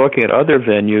we were looking at other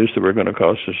venues that were going to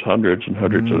cost us hundreds and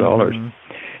hundreds of dollars.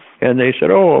 And they said,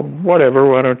 oh, whatever,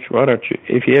 why don't you,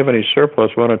 if you have any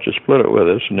surplus, why don't you split it with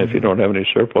us? And if you don't have any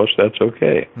surplus, that's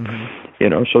okay.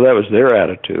 So that was their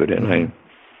attitude. And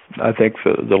I think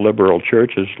the liberal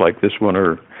churches like this one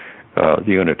or the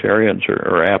Unitarians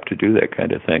are apt to do that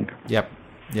kind of thing. Yep.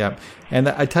 And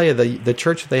I tell you, the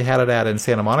church they had it at in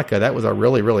Santa Monica, that was a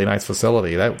really, really nice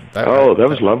facility. That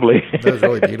was lovely. That was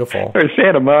really beautiful.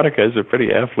 Santa Monica is a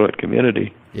pretty affluent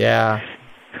community. Yeah,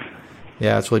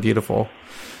 it's really beautiful.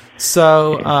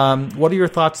 So, what are your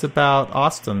thoughts about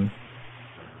Austin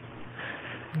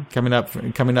coming up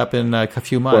in a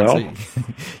few months? Well,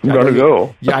 I'm going to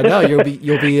go. Yeah, I know you'll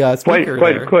be a speaker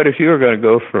there. Quite a few are going to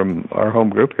go from our home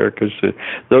group here because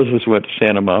those of us who went to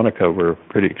Santa Monica were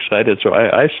pretty excited. So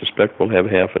I suspect we'll have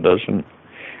half a dozen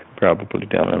probably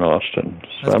down in Austin.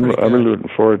 So I'm really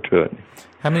looking forward to it.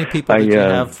 How many people did you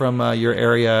have from your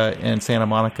area in Santa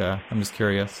Monica? I'm just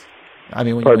curious.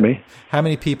 Pardon me? How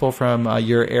many people from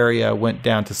your area went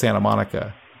down to Santa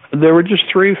Monica? There were just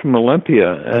 3 from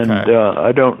Olympia, and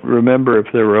I don't remember if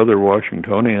there were other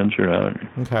Washingtonians or not.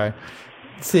 Okay.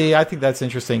 See, I think that's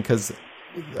interesting because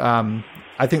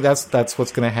I think that's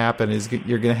what's going to happen is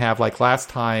you're going to have, like last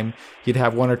time, you'd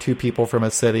have 1 or 2 people from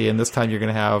a city, and this time you're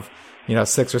going to have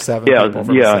 6 or 7 people from a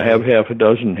city. Yeah, have half a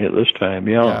dozen this time,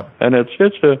 And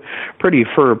it's a pretty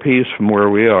fur piece from where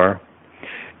we are.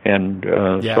 And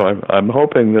so I'm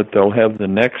hoping that they'll have the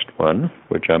next one,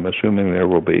 which I'm assuming there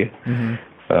will be,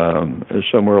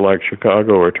 somewhere like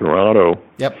Chicago or Toronto.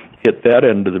 Yep. hit that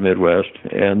end of the Midwest,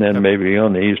 and then maybe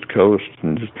on the East Coast,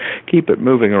 and just keep it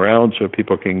moving around so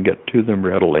people can get to them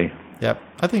readily. Yep,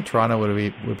 I think Toronto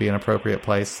would be an appropriate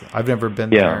place. I've never been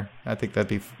there. I think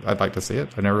I'd like to see it.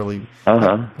 I've never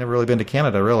really been to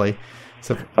Canada, really.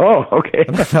 So, oh, okay.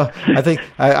 I think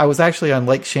I was actually on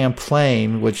Lake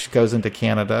Champlain, which goes into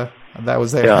Canada. That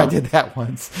was there. Yeah. I did that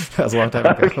once. That was a long time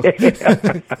ago.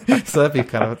 Okay. So that'd be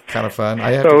kind of fun.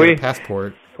 I have to get a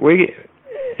passport.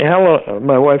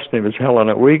 My wife's name is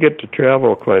Helena. We get to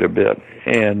travel quite a bit,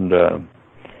 and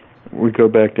we go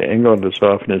back to England as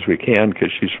often as we can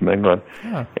because she's from England.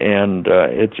 Yeah. And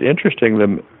it's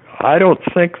interesting. I don't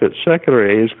think that secular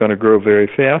AA is going to grow very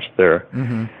fast there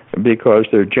because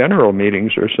their general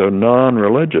meetings are so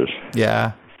non-religious.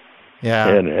 Yeah. Yeah.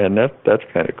 And that's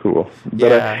kind of cool.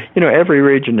 But, every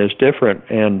region is different,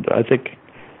 and I think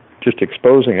just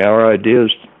exposing our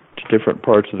ideas to different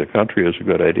parts of the country is a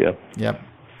good idea. Yep.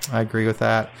 I agree with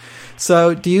that.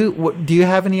 So, do you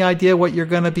have any idea what you're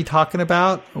going to be talking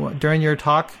about during your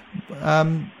talk?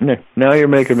 Now you're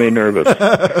making me nervous.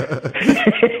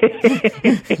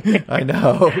 I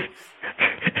know.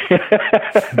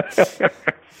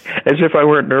 As if I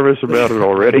weren't nervous about it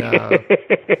already.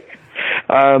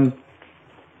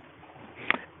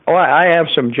 I have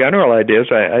some general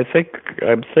ideas. I think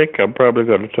I'm probably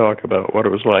going to talk about what it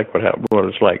was like, what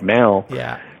it's like now.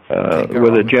 Yeah.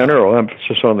 With a general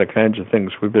emphasis on the kinds of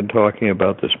things we've been talking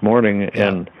about this morning,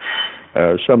 and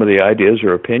some of the ideas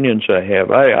or opinions I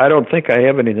have. I don't think I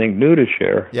have anything new to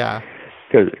share. Yeah.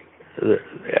 Because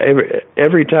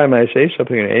every time I say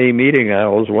something in a meeting, I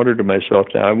always wonder to myself,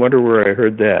 now I wonder where I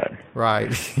heard that.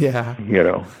 Right. Yeah.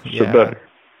 So, but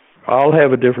I'll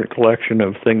have a different collection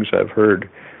of things I've heard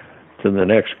than the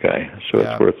next guy, so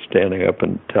it's worth standing up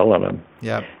and telling them.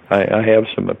 Yeah. I have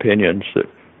some opinions that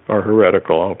are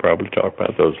heretical. I'll probably talk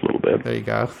about those a little bit. There you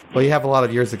go. Well, you have a lot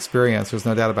of years' experience. There's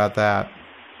no doubt about that.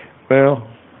 Well,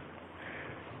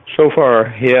 so far,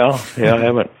 I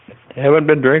haven't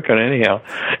been drinking anyhow.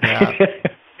 Yeah.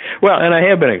 Well, and I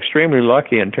have been extremely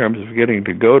lucky in terms of getting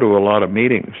to go to a lot of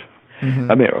meetings.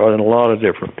 I mean, in a lot of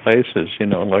different places.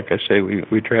 Like I say,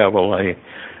 we travel. I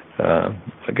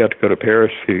got to go to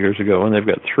Paris a few years ago, and they've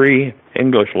got 3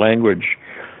 English language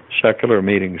secular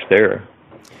meetings there.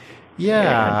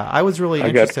 Yeah, I was really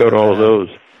interested. I got to go to all of those.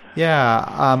 Yeah,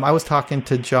 I was talking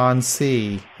to John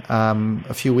C.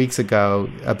 A few weeks ago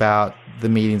about the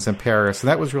meetings in Paris, and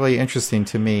that was really interesting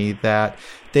to me that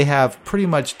they have pretty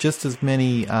much just as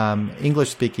many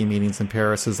English-speaking meetings in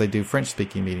Paris as they do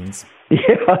French-speaking meetings.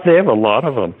 Yeah, they have a lot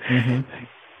of them.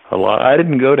 A lot. I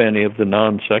didn't go to any of the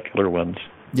non-secular ones.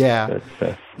 Yeah,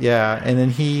 yeah, and then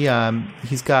he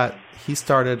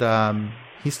started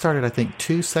I think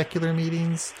 2 secular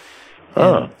meetings.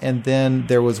 And then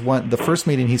there was one. The first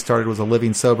meeting he started was a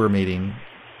Living Sober meeting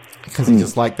because he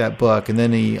just liked that book. And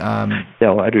then he, I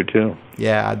do too.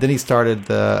 Yeah. Then he started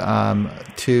the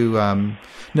 2.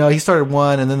 No, he started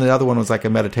one, and then the other one was like a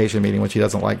meditation meeting, which he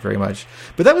doesn't like very much.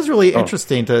 But that was really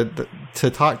interesting to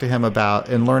talk to him about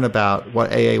and learn about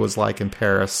what AA was like in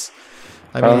Paris.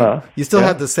 I mean, you still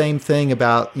have the same thing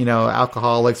about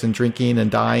alcoholics and drinking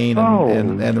and dying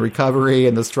and the recovery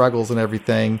and the struggles and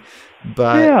everything.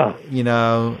 But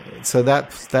so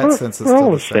that sense is still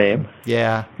all the same.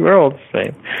 Yeah, we're all the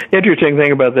same. Interesting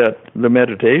thing about the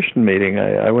meditation meeting,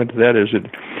 I went to that, is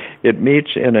it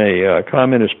meets in a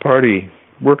Communist Party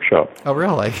workshop. Oh,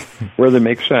 really? Where they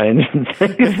make signs and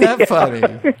things. Isn't that funny?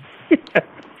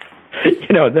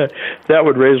 That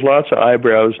would raise lots of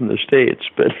eyebrows in the States,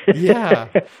 but yeah.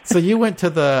 So you went to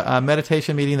the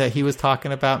meditation meeting that he was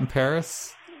talking about in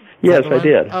Paris? Yes, I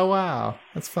did. Oh, wow,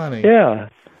 that's funny. Yeah.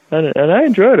 And I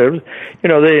enjoyed it.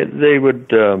 They would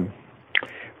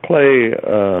play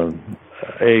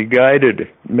a guided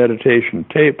meditation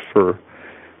tape for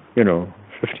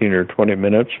 15 or 20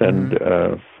 minutes, and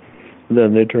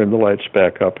then they turn the lights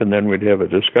back up, and then we'd have a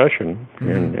discussion,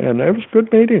 and it was a good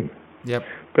meeting. Yep.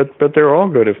 But they're all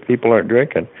good if people aren't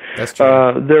drinking. That's true.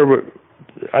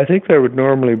 I think there would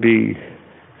normally be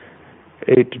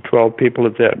 8 to 12 people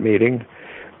at that meeting.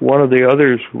 One of the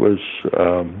others was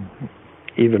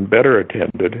even better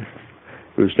attended.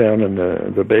 It was down in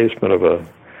the basement of a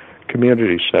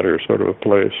community center sort of a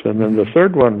place. And then the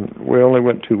third one we only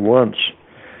went to once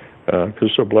because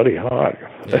it's so bloody hot.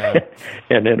 Yeah.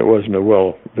 And then it wasn't a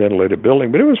well-ventilated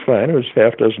building, but it was fine. It was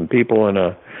half dozen people in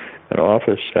an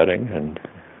office setting. And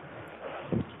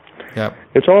yep.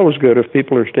 It's always good if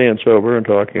people are staying sober and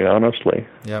talking honestly.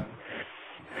 Yep.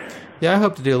 Yeah, I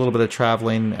hope to do a little bit of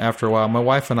traveling after a while. My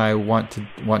wife and I want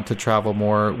to travel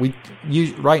more.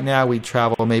 Right now we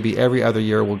travel maybe every other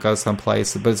year. We'll go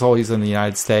someplace, but it's always in the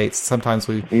United States. Sometimes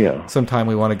we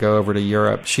want to go over to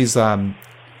Europe.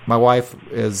 My wife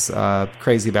is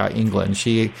crazy about England.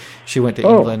 She went to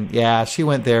England. Yeah, she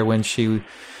went there when she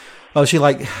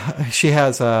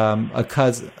has a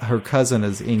cousin. Her cousin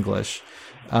is English.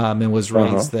 And was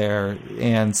raised there,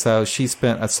 and so she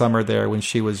spent a summer there when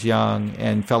she was young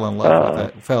and fell in love with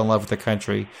it. Fell in love with the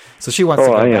country, so she wants to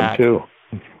go back. I am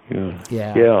too.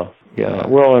 Yeah.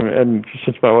 Well, and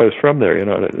since my wife's from there,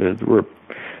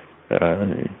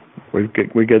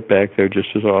 we get back there just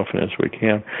as often as we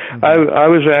can. Mm-hmm. I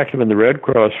was active in the Red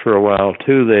Cross for a while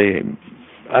too.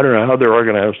 I don't know how they're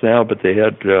organized now, but they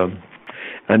had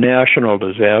a national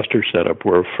disaster setup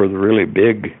where for the really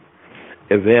big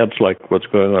events like what's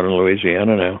going on in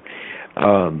Louisiana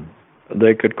now,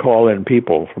 they could call in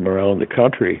people from around the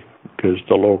country because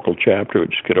the local chapter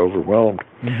would just get overwhelmed.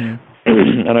 Mm-hmm.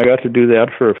 And I got to do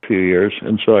that for a few years,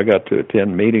 and so I got to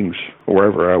attend meetings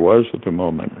wherever I was at the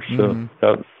moment. So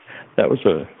that was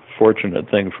a fortunate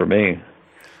thing for me.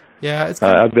 Yeah, it's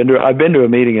I've been to a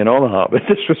meeting in Omaha, but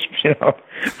this was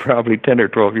probably 10 or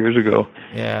 12 years ago.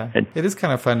 Yeah, and it is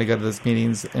kind of fun to go to those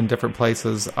meetings in different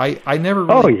places. I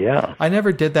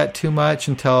never did that too much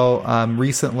until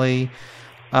recently.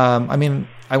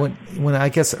 I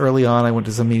guess early on I went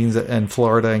to some meetings in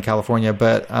Florida and California,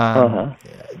 but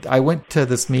I went to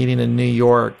this meeting in New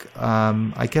York.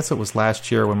 I guess it was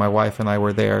last year when my wife and I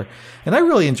were there, and I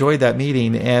really enjoyed that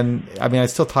meeting. And I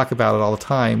still talk about it all the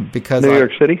time because New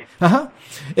York City.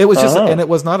 It was just, and it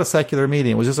was not a secular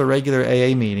meeting. It was just a regular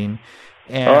AA meeting,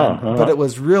 but it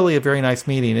was really a very nice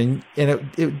meeting. And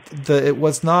it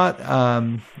was not.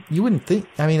 You wouldn't think.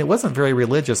 It wasn't very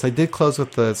religious. They did close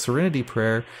with the Serenity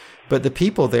Prayer. But the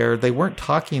people there, they weren't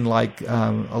talking like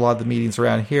a lot of the meetings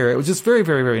around here. It was just very,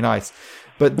 very, very nice.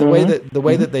 But the way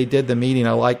that they did the meeting,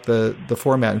 I liked the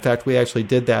format. In fact, we actually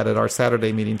did that at our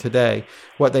Saturday meeting today.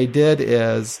 What they did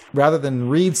is, rather than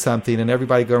read something and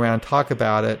everybody go around and talk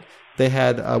about it, they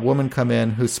had a woman come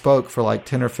in who spoke for like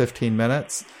 10 or 15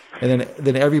 minutes, and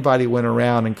then everybody went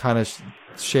around and kind of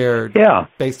shared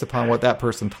based upon what that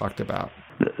person talked about.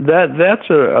 That's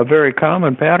a very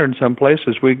common pattern. Some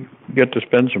places we get to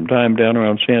spend some time down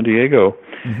around San Diego,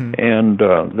 and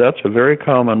that's a very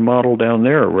common model down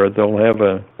there where they'll have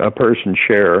a person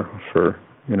share for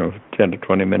 10 to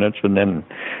 20 minutes, and then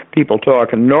people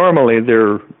talk. And normally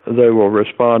they will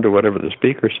respond to whatever the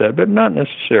speaker said, but not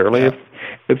necessarily. Yeah.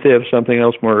 If they have something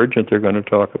else more urgent, they're going to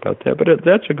talk about that. But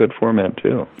that's a good format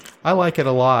too. I like it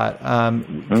a lot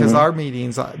because our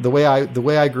meetings, the way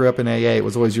I grew up in AA, it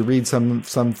was always you read some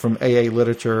from AA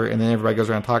literature and then everybody goes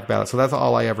around and talk about it. So that's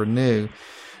all I ever knew.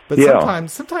 But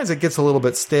sometimes it gets a little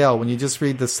bit stale when you just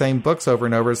read the same books over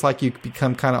and over. It's like you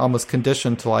become kind of almost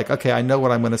conditioned to like, okay, I know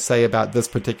what I'm going to say about this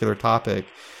particular topic.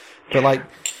 But like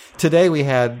today we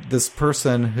had this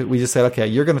person who we just said, okay,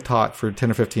 you're going to talk for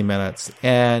 10 or 15 minutes.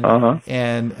 And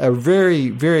a very,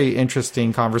 very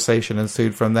interesting conversation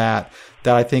ensued from that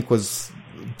I think was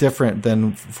different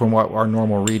than from what our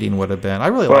normal reading would have been. I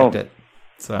really liked it.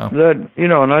 So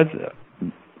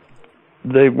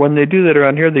when they do that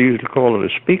around here, they usually call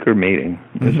it a speaker meeting.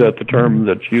 Is that the term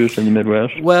that's used in the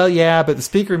Midwest? Well, yeah, but the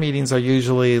speaker meetings are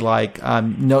usually like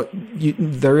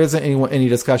there isn't any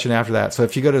discussion after that. So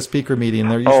if you go to a speaker meeting,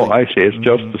 they're usually I see. It's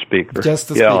just the speaker. Just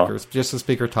the speakers. Just the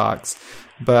speaker talks.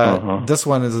 But this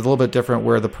one is a little bit different,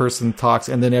 where the person talks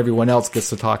and then everyone else gets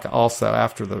to talk also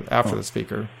after the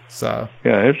speaker. So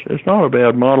yeah, it's not a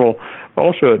bad model.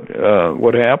 Also,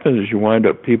 what happens is you wind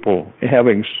up people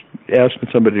asking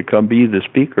somebody to come be the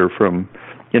speaker from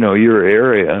your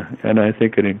area, and I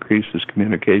think it increases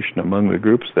communication among the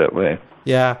groups that way.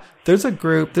 Yeah, there's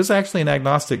actually an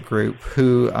agnostic group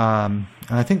who,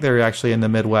 I think they're actually in the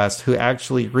Midwest, who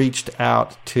actually reached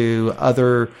out to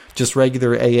other just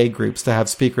regular AA groups to have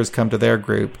speakers come to their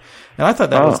group. And I thought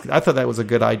that was a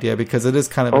good idea because it is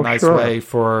kind of a nice way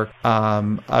for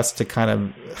us to kind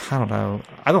of, I don't know.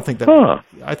 I don't think that.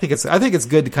 I think it's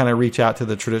good to kind of reach out to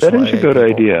the traditional. That is a good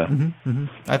idea.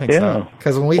 I think so.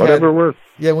 Because when we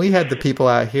had the people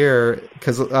out here,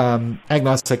 because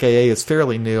Agnostic AA is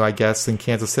fairly new, I guess, in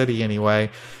Kansas City anyway.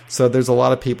 So there's a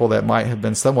lot of people that might have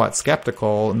been somewhat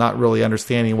skeptical, not really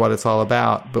understanding what it's all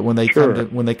about. But when they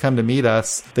come to meet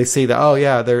us, they see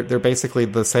that they're basically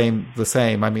the same.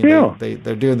 I mean,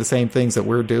 they're doing the same things that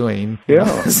we're doing. Yeah,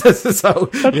 so that's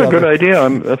a good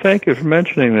idea. Thank you for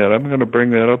mentioning that. I'm going to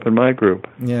bring that up in my group.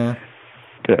 Yeah,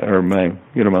 or my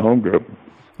home group.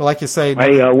 Well, like you say,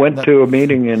 I went to a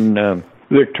meeting in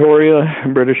Victoria,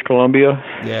 British Columbia,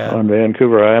 on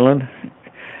Vancouver Island.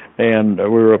 and we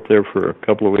were up there for a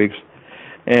couple of weeks,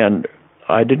 and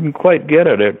I didn't quite get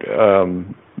it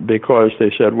because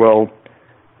they said, well,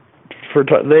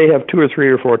 they have 2 or 3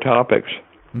 or 4 topics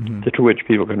to which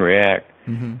people can react,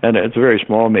 and it's a very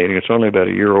small meeting. It's only about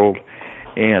a year old,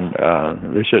 and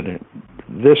they said,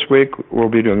 this week we'll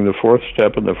be doing the 4th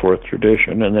step and the 4th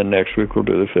tradition, and then next week we'll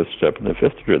do the 5th step and the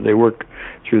 5th tradition. They work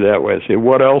through that way. Say,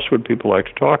 what else would people like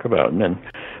to talk about? And then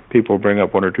people bring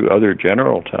up 1 or 2 other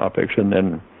general topics, and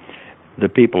then the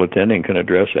people attending can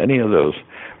address any of those.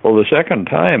 Well, the second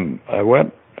time I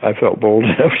went, I felt bold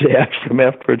enough to ask them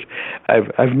afterwards.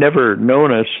 I've never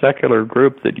known a secular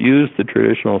group that used the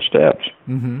traditional steps.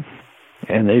 And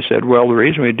they said, well, the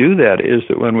reason we do that is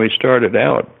that when we started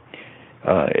out,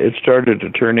 it started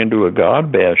to turn into a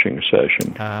God-bashing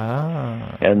session.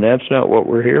 And that's not what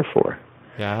we're here for.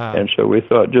 And so we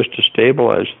thought just to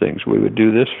stabilize things, we would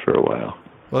do this for a while.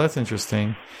 Well, that's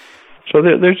interesting. So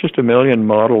there's just a million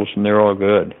models, and they're all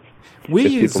good. We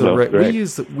use the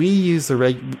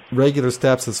regular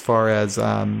steps as far as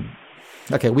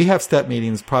we have step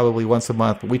meetings probably once a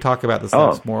month, but we talk about the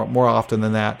steps more often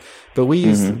than that. But we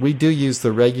do use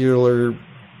the regular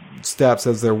steps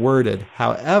as they're worded.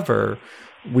 However,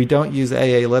 we don't use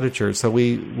AA literature, so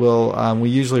we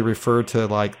usually refer to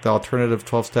like the Alternative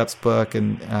 12 Steps book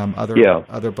and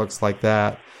other books like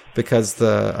that, because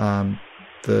the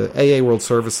AA World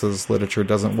Services literature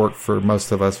doesn't work for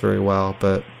most of us very well.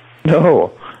 But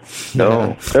no. It's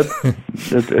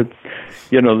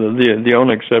the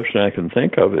only exception I can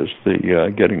think of is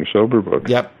the Getting Sober book.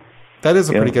 Yep. That is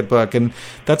a pretty good book, and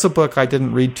that's a book I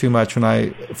didn't read too much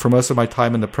for most of my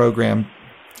time in the program,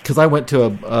 because I went to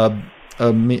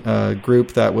a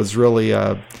group that was really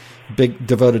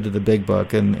devoted to the big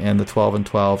book and the 12 and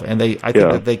 12, and I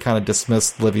think that they kind of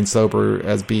dismissed living sober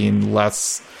as being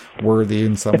less worthy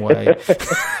in some way.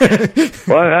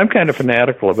 Well, I'm kind of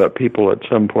fanatical about people at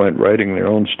some point writing their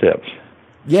own steps.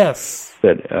 Yes.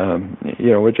 That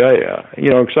which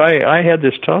because I had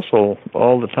this tussle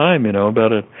all the time,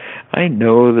 about it. I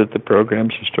know that the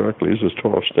program's historically uses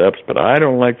 12 steps, but I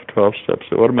don't like the 12 steps.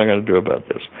 So what am I going to do about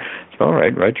this? It's all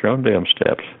right, write your own damn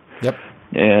steps. Yep.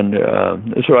 And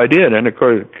so I did, and of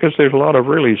course, because there's a lot of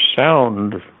really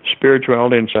sound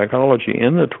spirituality and psychology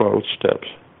in the 12 steps.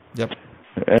 Yep.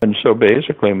 And so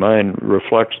basically, mine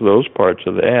reflects those parts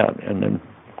of that, and then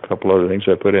a couple other things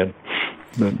I put in.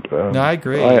 But, no, I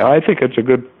agree. I think it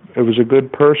was a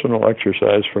good personal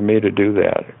exercise for me to do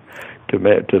that,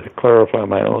 to clarify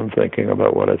my own thinking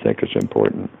about what I think is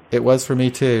important. It was for me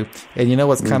too. And you know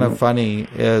what's kind of funny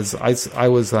is I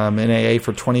was in AA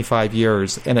for 25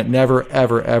 years, and it never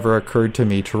ever ever occurred to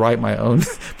me to write my own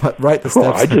write the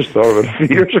steps. I just thought of it a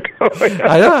few years ago.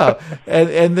 I know.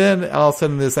 And then all of a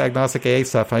sudden this agnostic AA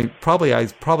stuff, I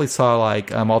probably saw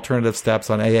like alternative steps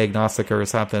on AA Agnostica or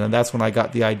something, and that's when I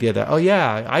got the idea that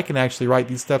I can actually write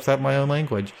these steps out in my own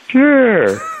language.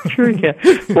 Sure you can.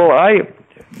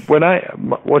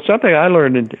 Well, something I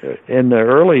learned in the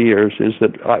early years is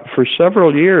that for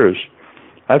several years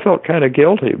I felt kind of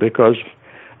guilty because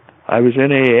I was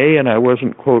in AA and I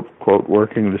wasn't quote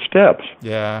working the steps.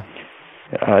 Yeah.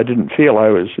 I didn't feel I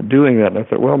was doing that, and I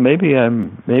thought, well, maybe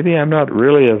I'm not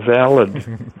really a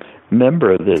valid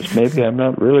member of this. Maybe I'm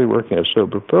not really working a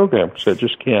sober program because I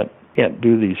just can't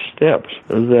do these steps.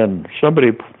 And then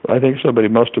I think somebody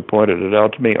must have pointed it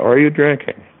out to me. Are you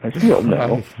drinking? I said, well,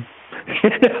 no.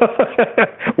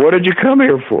 What did you come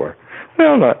here for?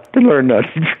 Well, to learn not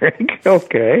to drink.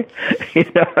 Okay.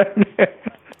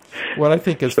 What I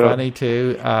think is funny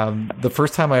too, the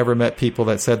first time I ever met people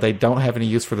that said they don't have any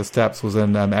use for the steps was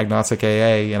in agnostic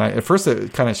AA, and at first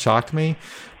it kind of shocked me,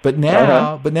 but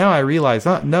now I realize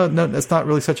no, it's not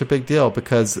really such a big deal,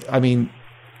 because I mean,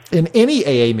 in any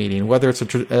AA meeting, whether it's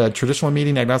a traditional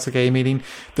meeting, agnostic AA meeting,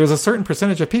 there's a certain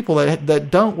percentage of people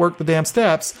that don't work the damn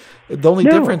steps. The only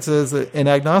difference is that in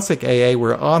agnostic AA,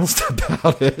 we're honest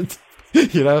about it.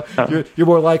 You're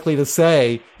more likely to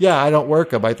say, I don't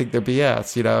work them. I think they're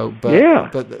BS. But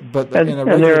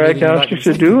and they're agnostics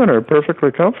who do and are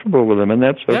perfectly comfortable with them, and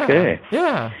that's okay.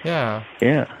 Yeah.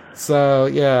 So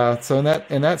in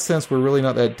that sense, we're really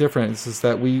not that different. It's just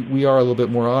that we are a little bit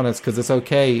more honest, because it's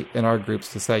okay in our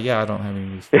groups to say, I don't have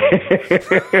any use.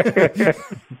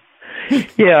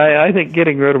 I think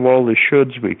getting rid of all the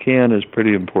shoulds we can is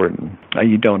pretty important.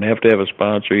 You don't have to have a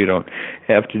sponsor. You don't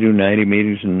have to do 90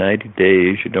 meetings in 90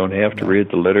 days. You don't have to read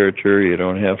the literature. You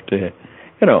don't have to,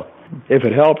 if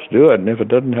it helps, do it. And if it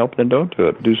doesn't help, then don't do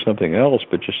it. Do something else,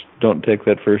 but just don't take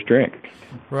that first drink.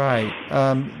 Right.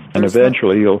 And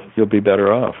eventually you'll be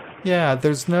better off. Yeah,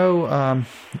 there's no...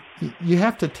 you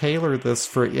have to tailor this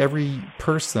for every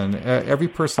person. Every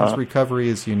person's recovery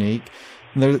is unique.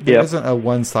 There isn't a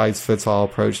one-size-fits-all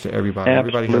approach to everybody.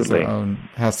 Absolutely. Everybody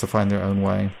has to find their own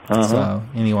way. So,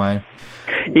 anyway.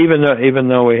 Even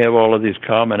though we have all of these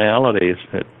commonalities,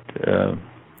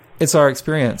 it's our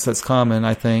experience that's common,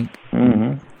 I think.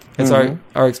 It's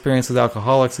our experience with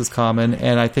alcoholics is common,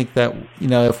 and I think that,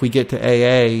 if we get to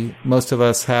AA, most of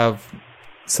us have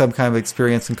some kind of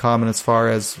experience in common as far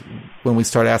as when we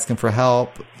start asking for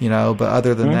help, but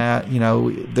other than that,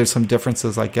 there's some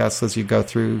differences, I guess, as you go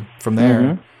through from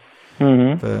there.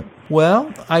 But,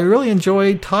 well, I really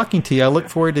enjoyed talking to you. I look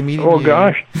forward to meeting you. Oh,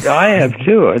 gosh, I have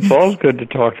too. It's always good to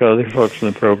talk to other folks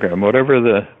in the program, whatever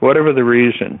the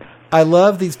reason. I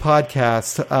love these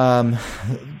podcasts.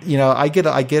 I get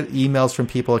emails from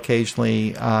people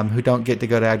occasionally who don't get to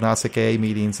go to Agnostic AA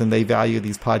meetings, and they value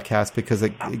these podcasts because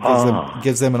it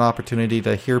gives them an opportunity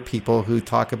to hear people who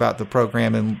talk about the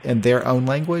program in their own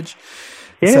language.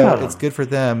 Yeah. So it's good for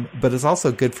them, but it's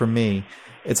also good for me.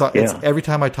 It's every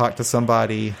time I talk to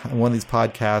somebody on one of these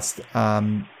podcasts,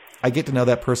 I get to know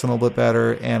that person a little bit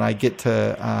better, and I get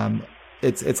to.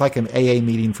 It's like an AA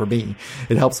meeting for me.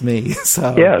 It helps me.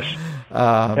 So yes,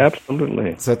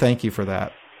 absolutely. So thank you for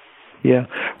that. Yeah.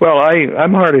 Well,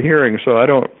 I'm hard of hearing, so I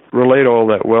don't relate all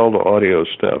that well to audio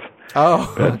stuff.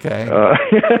 Oh, okay.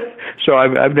 So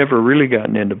I've never really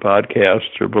gotten into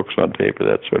podcasts or books on tape or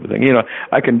that sort of thing.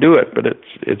 I can do it, but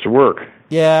it's work.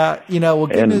 Yeah, well,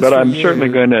 good news but for I'm you. certainly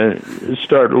going to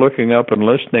start looking up and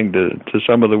listening to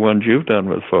some of the ones you've done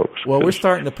with folks. Well, we're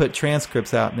starting to put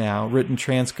transcripts out now, written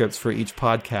transcripts for each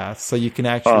podcast, so you can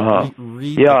actually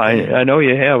read. Yeah, I know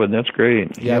you have, and that's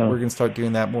great. Yeah, we're going to start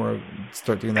doing that more.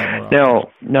 Often.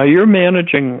 Now you're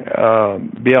managing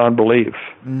Beyond Belief.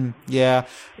 Yeah,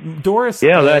 Doris.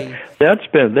 Yeah, that's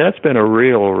been a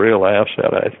real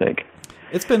asset, I think.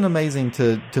 It's been amazing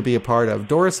to be a part of.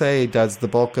 Doris A. does the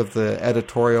bulk of the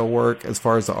editorial work as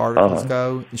far as the articles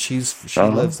go. She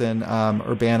lives in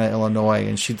Urbana, Illinois,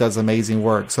 and she does amazing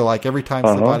work. So, like, every time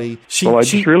somebody... I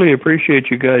just really appreciate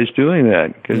you guys doing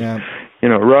that, because,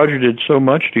 Roger did so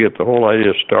much to get the whole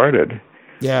idea started.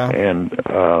 Yeah. And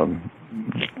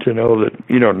to know that,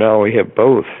 now we have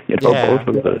both, both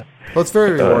of the... Well, it's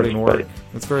very rewarding work.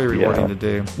 It's very rewarding to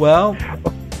do. Well...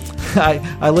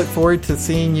 I look forward to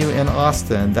seeing you in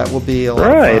Austin. That will be a lot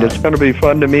of fun. It's going to be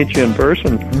fun to meet you in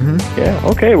person. Yeah.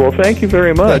 Okay. Well, thank you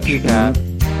very much. Thank you, Pat.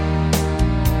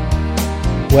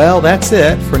 Well, that's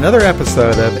it for another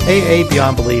episode of AA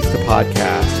Beyond Belief, the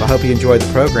podcast. I hope you enjoyed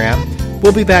the program.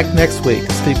 We'll be back next week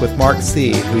to speak with Mark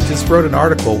Seed, who just wrote an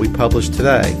article we published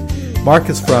today. Mark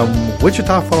is from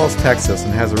Wichita Falls, Texas,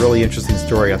 and has a really interesting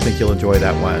story. I think you'll enjoy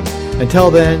that one.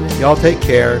 Until then, y'all take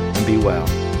care and be well.